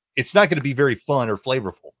balanced, it's not going to be very fun or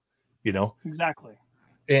flavorful, Exactly.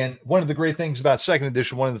 And one of the great things about second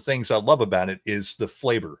edition, one of the things I love about it is the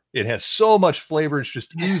flavor. It has so much flavor. It's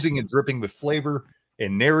just oozing and dripping with flavor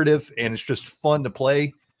and narrative, and it's just fun to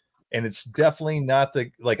play. And it's definitely not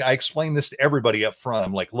I explain this to everybody up front.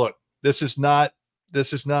 I'm like, look, this is not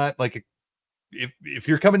like if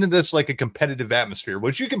you're coming to this like a competitive atmosphere,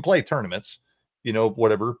 which you can play tournaments,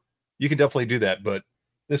 whatever, you can definitely do that, but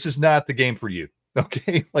this is not the game for you.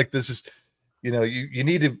 Okay. Like, this is, you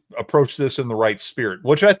need to approach this in the right spirit,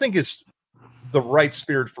 which I think is the right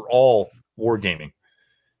spirit for all wargaming.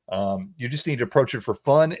 You just need to approach it for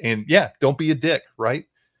fun, and don't be a dick. Right.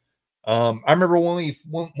 I remember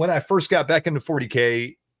when I first got back into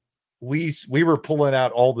 40K, we were pulling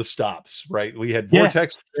out all the stops, right? We had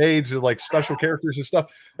vortex grenades and like special characters and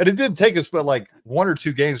stuff. And it didn't take us but like 1 or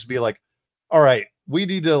 2 games to be like, all right, we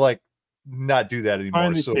need to like not do that anymore. I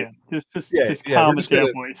understand. So just calm it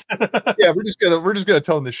down, boys. we're just gonna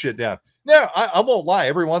tone this shit down. Now, I won't lie,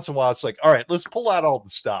 every once in a while it's like, all right, let's pull out all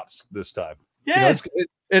the stops this time. Yeah.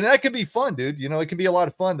 And that can be fun, dude. It can be a lot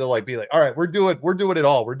of fun to like be like, all right, we're doing it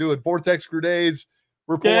all. We're doing vortex grenades,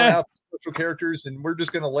 we're pulling out special characters, and we're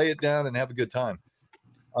just gonna lay it down and have a good time.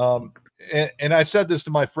 And I said this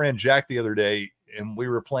to my friend Jack the other day, and we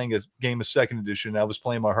were playing a game of second edition. I was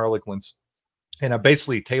playing my Harlequins, and I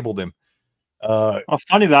basically tabled him.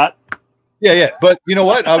 Funny that. Yeah. But you know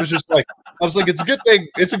what? I was like, it's a good thing.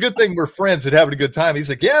 It's a good thing we're friends and having a good time. He's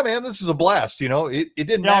like, yeah, man, this is a blast. It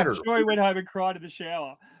didn't matter. I'm sure he went home and cried in the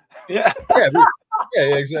shower. Yeah,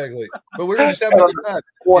 exactly. But we were just having a good time.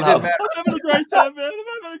 It didn't matter. I'm having a great time, man. I'm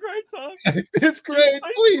having a great time. It's great.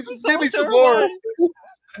 Please give me some more.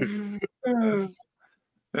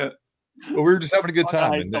 we were just having a good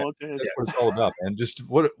time, and that's solitaire. what it's all about, man. Just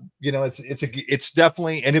what it's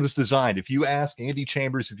definitely, and it was designed. If you ask Andy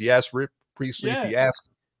Chambers, if you ask Rick Priestley, if you ask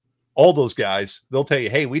all those guys, they'll tell you,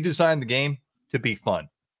 hey, we designed the game to be fun.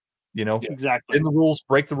 Exactly. In the rules,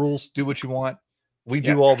 break the rules, do what you want. We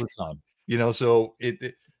do all the time. So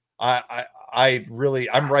I'm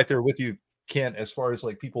right there with you, Kent, as far as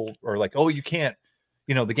like people are like, oh, you can't,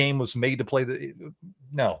 the game was made to play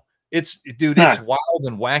no. It's wild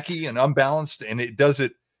and wacky and unbalanced, and it does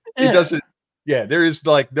it. Yeah, there is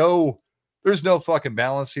there's no fucking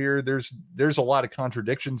balance here. There's a lot of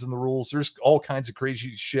contradictions in the rules. There's all kinds of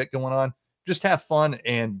crazy shit going on. Just have fun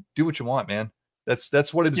and do what you want, man.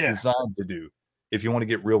 That's what it was designed to do. If you want to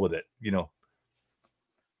get real with it,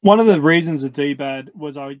 One of the reasons of DBAD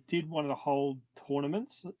was I did one of the whole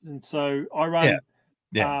tournaments, and so I run.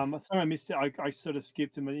 I missed it. I sort of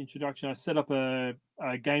skipped in my introduction. I set up a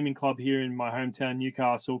gaming club here in my hometown,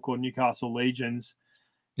 Newcastle, called Newcastle Legions.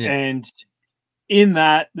 Yeah. And in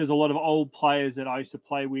that, there's a lot of old players that I used to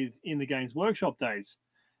play with in the Games Workshop days.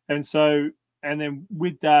 And then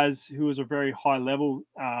with Daz, who was a very high level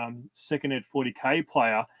second ed 40K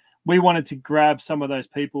player, we wanted to grab some of those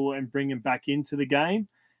people and bring them back into the game.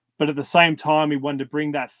 But at the same time, we wanted to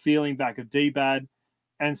bring that feeling back of DBAD.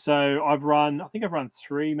 And so I've run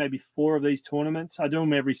 3, maybe 4 of these tournaments. I do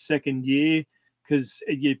them every second year because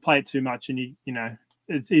you play it too much and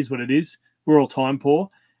it is what it is. We're all time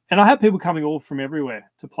poor. And I have people coming all from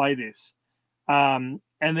everywhere to play this. And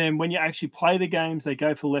then when you actually play the games, they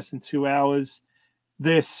go for less than 2 hours.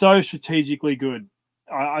 They're so strategically good.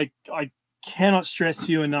 I cannot stress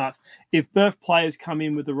to you enough. If both players come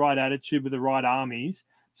in with the right attitude, with the right armies.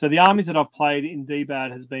 So the armies that I've played in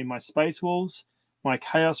DBAD has been my Space Wolves, my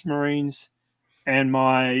Chaos Marines, and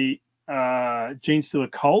my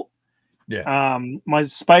Genestealer Cult. Yeah. My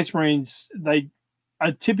Space Marines, give you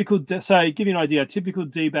an idea, a typical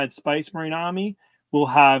DBAD Space Marine army will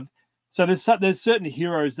have, so there's certain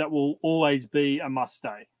heroes that will always be a must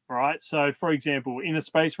stay, right? So for example, in a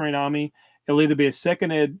Space Marine army, it'll either be a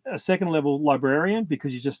second level librarian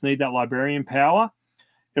because you just need that librarian power.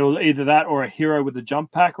 It'll either that or a hero with a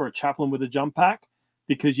jump pack or a chaplain with a jump pack,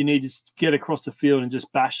 because you need to get across the field and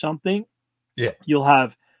just bash something. Yeah. You'll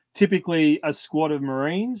have typically a squad of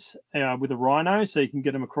Marines with a Rhino, so you can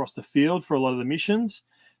get them across the field for a lot of the missions.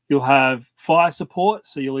 You'll have fire support,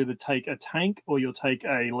 so you'll either take a tank or you'll take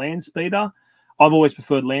a land speeder. I've always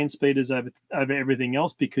preferred land speeders over everything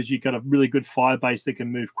else because you've got a really good fire base that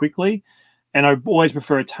can move quickly. And I always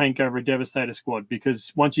prefer a tank over a Devastator squad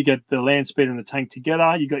because once you get the land speeder and the tank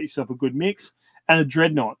together, you got yourself a good mix. And a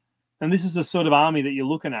Dreadnought. And this is the sort of army that you're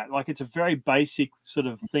looking at. Like, it's a very basic sort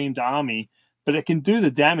of themed army, but it can do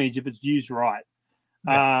the damage if it's used right.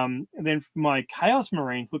 Yeah. And then my Chaos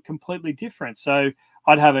Marines look completely different. So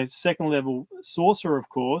I'd have a second level Sorcerer, of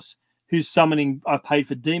course, who's summoning. I paid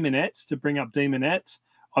for Demonettes to bring up Demonettes.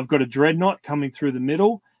 I've got a Dreadnought coming through the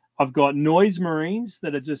middle. I've got Noise Marines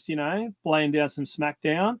that are just, laying down some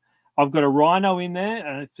smackdown. I've got a Rhino in there.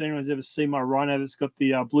 And if anyone's ever seen my Rhino, that's got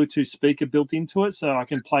the Bluetooth speaker built into it, so I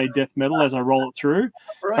can play death metal as I roll it through.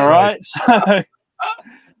 Right. All right. So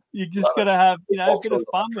you just got to have, a bit of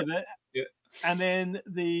fun with it. Yeah. And then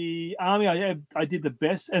the army, I did the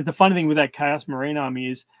best. And the funny thing with that Chaos Marine army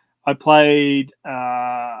is I played,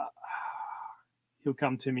 he'll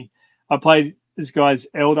come to me. I played this guy's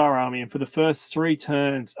Eldar army, and for the first 3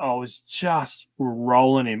 turns, I was just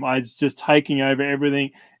rolling him. I was just taking over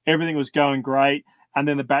everything. Everything was going great, and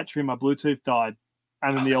then the battery in my Bluetooth died,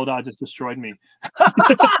 and then the Eldar just destroyed me.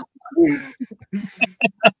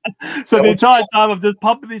 So the entire time I'm just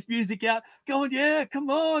pumping this music out, going, yeah, come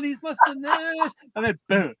on, he's my Sinesh. And then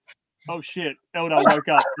boom. Oh shit, Eldar woke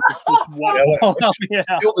up.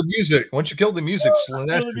 Kill the music. Once you kill the music,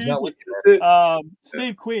 Slanesh is not looking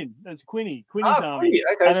Steve Quinn. That's Quinny's army.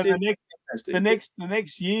 Okay, and then the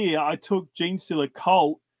next year I took Genestealer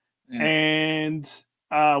Cult, and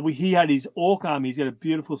he had his Orc army. He's got a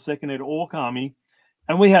beautiful second ed Orc army.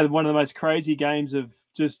 And we had one of the most crazy games of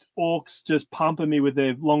just Orcs just pumping me with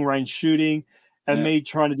their long range shooting, and me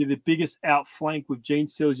trying to do the biggest outflank with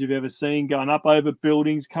Genestealers you've ever seen, going up over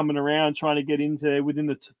buildings, coming around, trying to get into within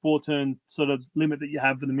the 4-turn sort of limit that you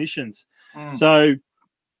have for the missions. So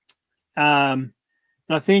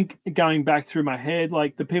I think going back through my head,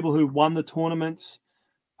 like the people who won the tournaments,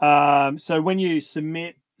 so when you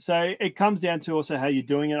submit, so it comes down to also how you're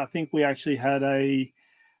doing it. I think we actually had a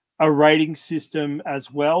rating system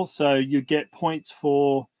as well. So you get points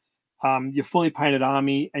for your fully painted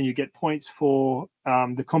army, and you get points for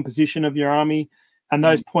the composition of your army, and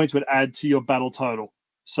those points would add to your battle total.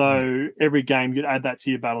 So every game you'd add that to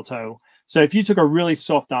your battle total. So if you took a really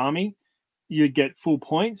soft army you'd get full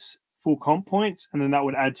points, full comp points, and then that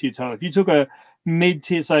would add to your total. If you took a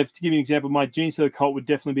mid-tier, so to give you an example, my Gene Stealer cult would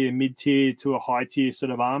definitely be a mid-tier to a high-tier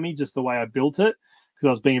sort of army, just the way I built it, because I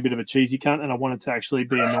was being a bit of a cheesy cunt and I wanted to actually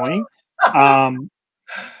be annoying. So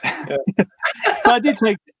I did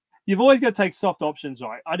take, you've always got to take soft options,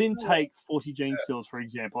 right? I didn't take 40 Gene Stealers, for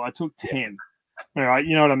example. I took 10. All right,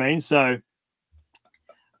 you know what I mean? So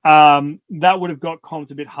that would have got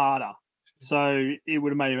comped a bit harder. So it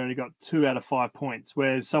would have maybe only got 2 out of 5 points,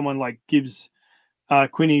 whereas someone like Gibbs,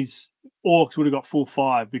 Quinny's Orcs would have got full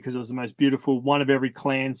 5 because it was the most beautiful one of every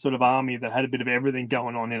clan sort of army that had a bit of everything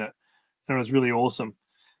going on in it. And it was really awesome.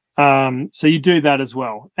 So you do that as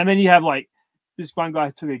well. And then you have like this one guy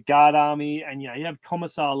took a guard army, and you have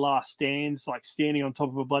Commissar Last Stands, like standing on top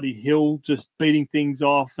of a bloody hill, just beating things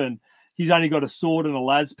off. And he's only got a sword and a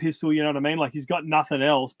las pistol, you know what I mean? Like he's got nothing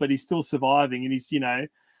else, but he's still surviving, and he's,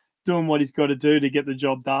 doing what he's got to do to get the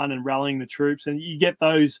job done and rallying the troops. And you get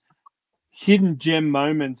those hidden gem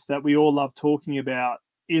moments that we all love talking about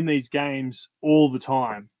in these games all the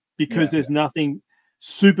time, because there's nothing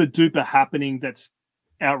super duper happening that's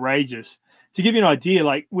outrageous. To give you an idea,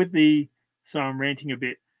 like with so I'm ranting a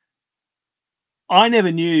bit. I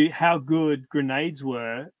never knew how good grenades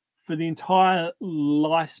were for the entire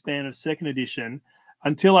lifespan of 2nd edition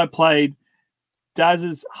until I played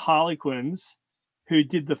Daz's Harlequins, who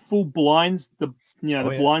did the full blinds, the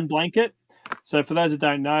blind blanket. So for those that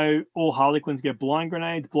don't know, all Harlequins get blind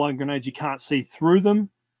grenades. Blind grenades, you can't see through them.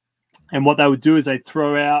 And what they would do is they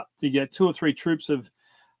throw out to get 2 or 3 troops of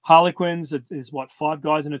Harlequins. It is 5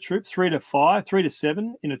 guys in a troop, 3 to 5, 3 to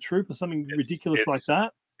 7 in a troop, or something ridiculous like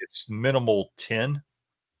that. It's minimal 10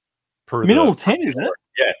 per minimal 10, is it?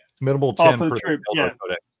 Yeah, it's minimal 10 for the per troop. Yeah,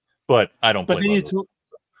 but I don't. But then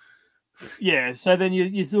so then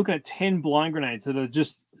you're looking at 10 blind grenades that are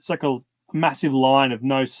just, it's like a massive line of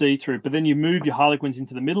no see-through. But then you move your Harlequins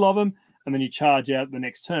into the middle of them, and then you charge out the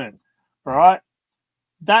next turn. All right.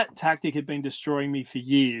 That tactic had been destroying me for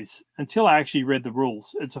years until I actually read the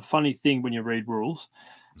rules. It's a funny thing when you read rules.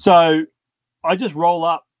 So I just roll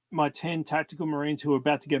up my 10 tactical Marines who are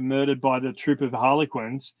about to get murdered by the troop of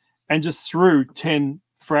Harlequins and just threw 10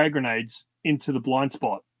 frag grenades into the blind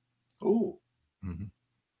spot. Ooh. Mm-hmm.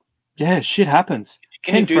 Yeah, shit happens.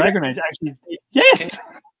 10 frag grenades actually. Yes.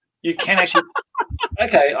 You can actually.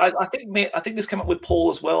 Okay, I think this came up with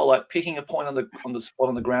Paul as well, like picking a point on the spot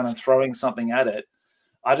on the ground and throwing something at it.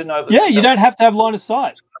 I don't know. You don't have to have line of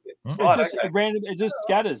sight. Right, It just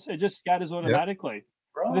scatters. It just scatters automatically. Yep.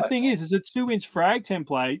 Right. The thing is, it's a 2-inch frag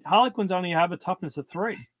template. Harlequins only have a toughness of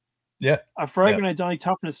 3. Yeah. A frag grenade's only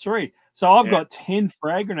toughness 3. So I've got 10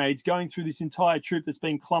 frag grenades going through this entire troop that's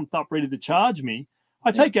been clumped up, ready to charge me.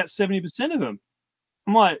 I take out 70% of them.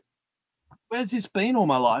 I'm like, where's this been all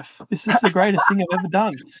my life? This is the greatest thing I've ever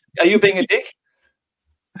done. Are you being a dick?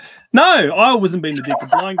 No, I wasn't being the dick.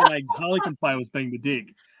 The blind grenade Harlequin player was being the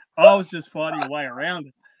dick. I was just fighting a way around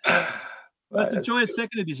it. But it's a joy of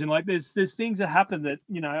 2nd edition. Like there's things that happen that,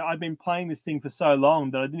 I've been playing this thing for so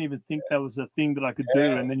long that I didn't even think that was a thing that I could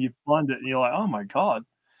do. And then you find it and you're like, oh my God,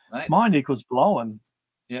 mind equals blowing.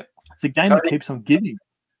 Yeah. It's a game that keeps on giving.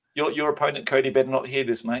 Your opponent, Cody, better not hear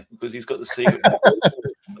this, mate, because he's got the secret.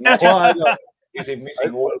 He's been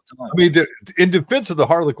missing all the time. I mean, in defense of the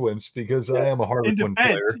Harlequins, because I am a Harlequin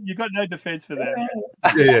player. You got no defense for that.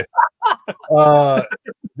 Yeah.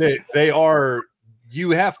 They are.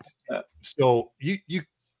 You have to. So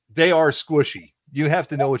they are squishy. You have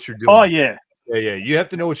to know what you're doing. Oh yeah. Yeah. You have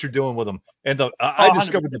to know what you're doing with them. And I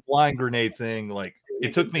discovered the blind grenade thing. Like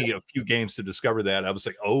it took me a few games to discover that. I was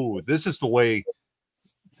like, oh, this is the way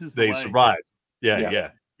they survive.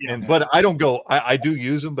 Yeah. And but I don't go. I do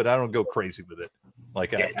use them, but I don't go crazy with it.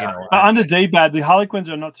 Like under DBAD, the Harlequins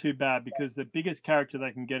are not too bad because the biggest character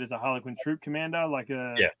they can get is a Harlequin troop commander,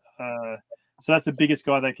 so that's the biggest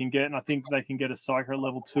guy they can get, and I think they can get a Psycho at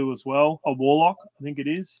level 2 as well, a Warlock, I think it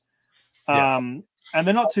is. And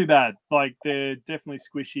they're not too bad. Like they're definitely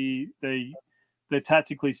squishy. They're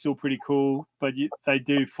tactically still pretty cool, but they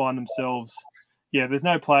do find themselves. Yeah, there's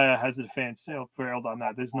no player has a defense for Eldar.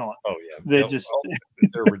 No, there's not. Oh yeah, they're ridiculous.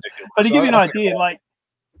 But to give you an idea, like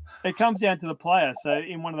it comes down to the player. So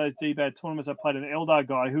in one of those DBAD tournaments, I played an Eldar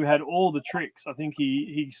guy who had all the tricks. I think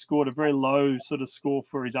he scored a very low sort of score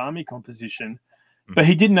for his army composition, but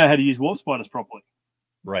he didn't know how to use warp spiders properly.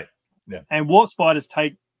 Right. Yeah. And warp spiders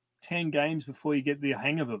take 10 games before you get the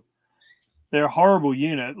hang of them. They're a horrible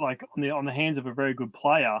unit, like on the hands of a very good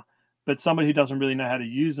player. But somebody who doesn't really know how to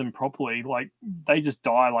use them properly, like they just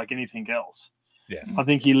die like anything else. Yeah, I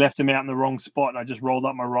think he left them out in the wrong spot, and I just rolled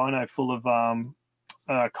up my Rhino full of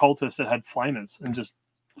cultists that had flamers and just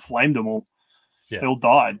flamed them all. Yeah. They all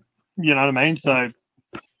died. You know what I mean? So,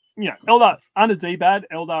 Eldar under DBAD,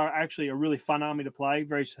 Eldar are actually a really fun army to play.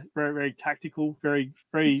 Very, very, very tactical. Very,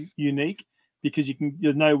 very unique because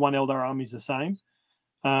no one Eldar army is the same.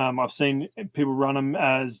 I've seen people run them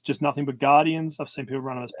as just nothing but guardians. I've seen people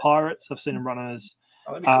run them as pirates. I've seen them run them as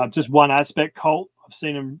just one aspect cult. I've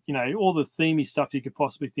seen them, all the themey stuff you could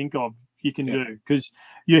possibly think of. You can do because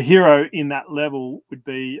your hero in that level would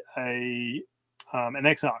be an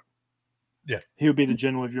exarch. Yeah, he would be the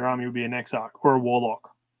general of your army. Would be an exarch or a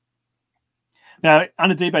warlock. Now,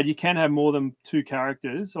 under DBAD, you can have more than 2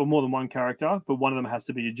 characters or more than 1 character, but one of them has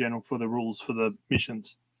to be a general for the rules for the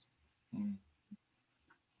missions.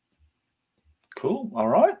 Cool. All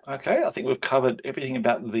right. Okay. I think we've covered everything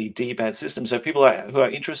about the DBAD system. So people who are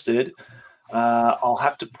interested, I'll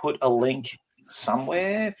have to put a link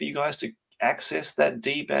somewhere for you guys to access that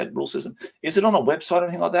DBAD rule system. Is it on a website or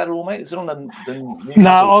anything like that at all, mate? Is it on the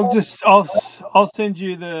No, I'll send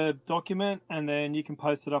you the document and then you can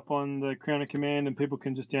post it up on the Crown of Command and people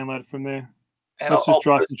can just download it from there. And let's just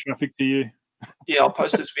drive some traffic to you. Yeah, I'll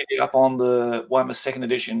post this video up on the Warhammer 2nd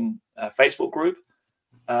Edition Facebook group.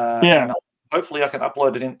 And hopefully I can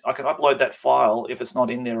upload it in. I can upload that file if it's not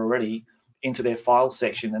in there already into their file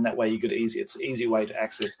section, and that way it's an easy way to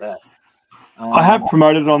access that. I have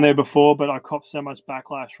promoted it on there before, but I copped so much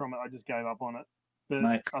backlash from it, I just gave up on it. But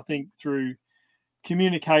I think through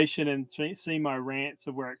communication and see my rants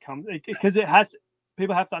of where it comes, because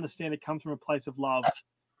people have to understand it comes from a place of love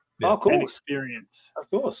and experience. Of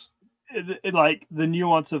course. Like the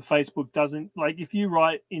nuance of Facebook doesn't, like if you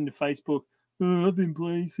write into Facebook, oh, I've been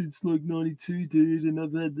playing since like 92, dude, and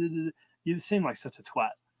I've had, you seem like such a twat.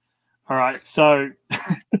 All right, so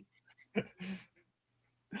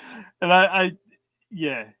and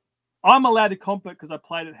I'm allowed to comp it because I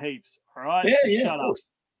played it heaps. All right, shut up.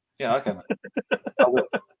 Yeah, okay, mate.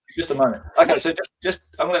 Just a moment. Okay, so just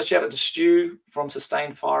I'm going to shout out to Stu from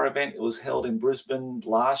Sustained Fire event. It was held in Brisbane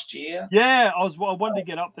last year. Yeah, I wanted to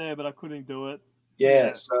get up there, but I couldn't do it.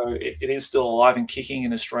 Yeah, so it is still alive and kicking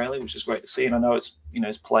in Australia, which is great to see. And I know it's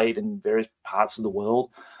it's played in various parts of the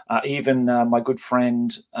world. Even my good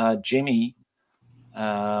friend Jimmy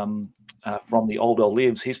from the Old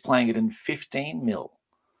Lives, he's playing it in 15 mil.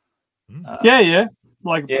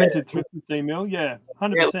 Printed 15 mil. Yeah,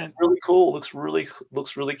 100%. Yeah, really cool. Looks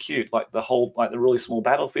really cute. Like the whole the really small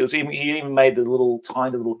battlefields. He even made the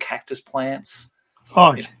tiny little cactus plants.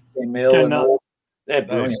 Oh, 15 mil and all. They're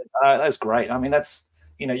brilliant. That's great. I mean, that's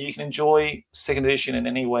you can enjoy 2nd edition in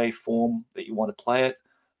any way, form that you want to play it.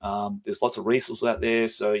 There's lots of resources out there,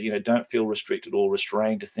 so don't feel restricted or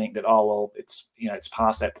restrained to think that it's it's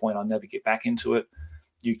past that point. I'll never get back into it.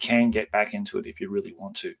 You can get back into it if you really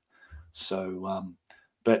want to. So,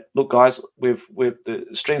 but look, guys, the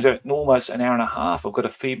streams are almost an hour and a half. I've got to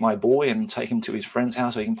feed my boy and take him to his friend's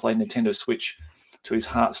house so he can play Nintendo Switch to his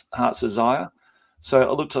heart's desire.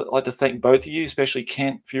 So I'd like to thank both of you, especially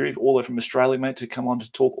Kent Fury, all the way from Australia, mate, to come on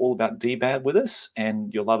to talk all about DBAD with us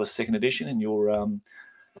and your love of 2nd edition and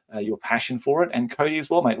your passion for it. And Cody as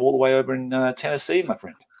well, mate, all the way over in Tennessee, my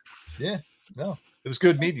friend. Yeah, no, it was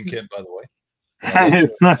good meeting you, Kent, by the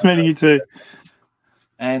way. Nice meeting you too.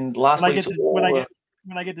 And lastly,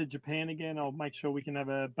 when I get to Japan again, I'll make sure we can have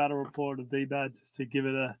a battle report of DBAD just to give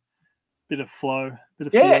it a bit of flow, a bit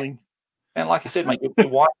of feeling. And like I said, mate,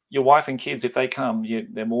 your wife and kids, if they come,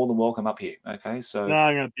 they're more than welcome up here. Okay, so no,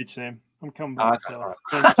 I'm going to bitch them. I'm coming by myself.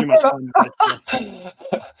 Right. Too much fun.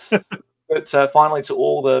 But finally, to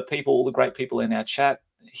all the great people in our chat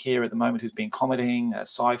here at the moment who's been commenting,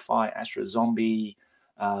 Sci-Fi, Astra Zombie,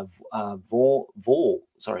 Vol,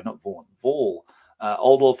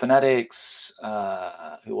 Old World Fanatics.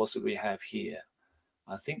 Who else did we have here?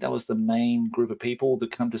 I think that was the main group of people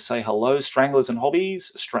that come to say hello. Stranglers and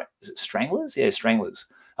Hobbies. Is it Stranglers? Yeah, Stranglers.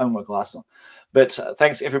 I haven't got my glasses on. But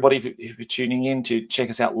thanks everybody for tuning in to check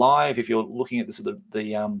us out live. If you're looking at this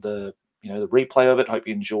the replay of it, hope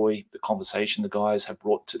you enjoy the conversation the guys have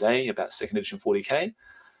brought today about 2nd edition 40K.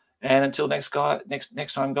 And until next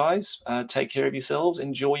time, guys, take care of yourselves.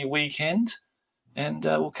 Enjoy your weekend, and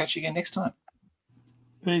we'll catch you again next time.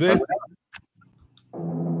 Peace.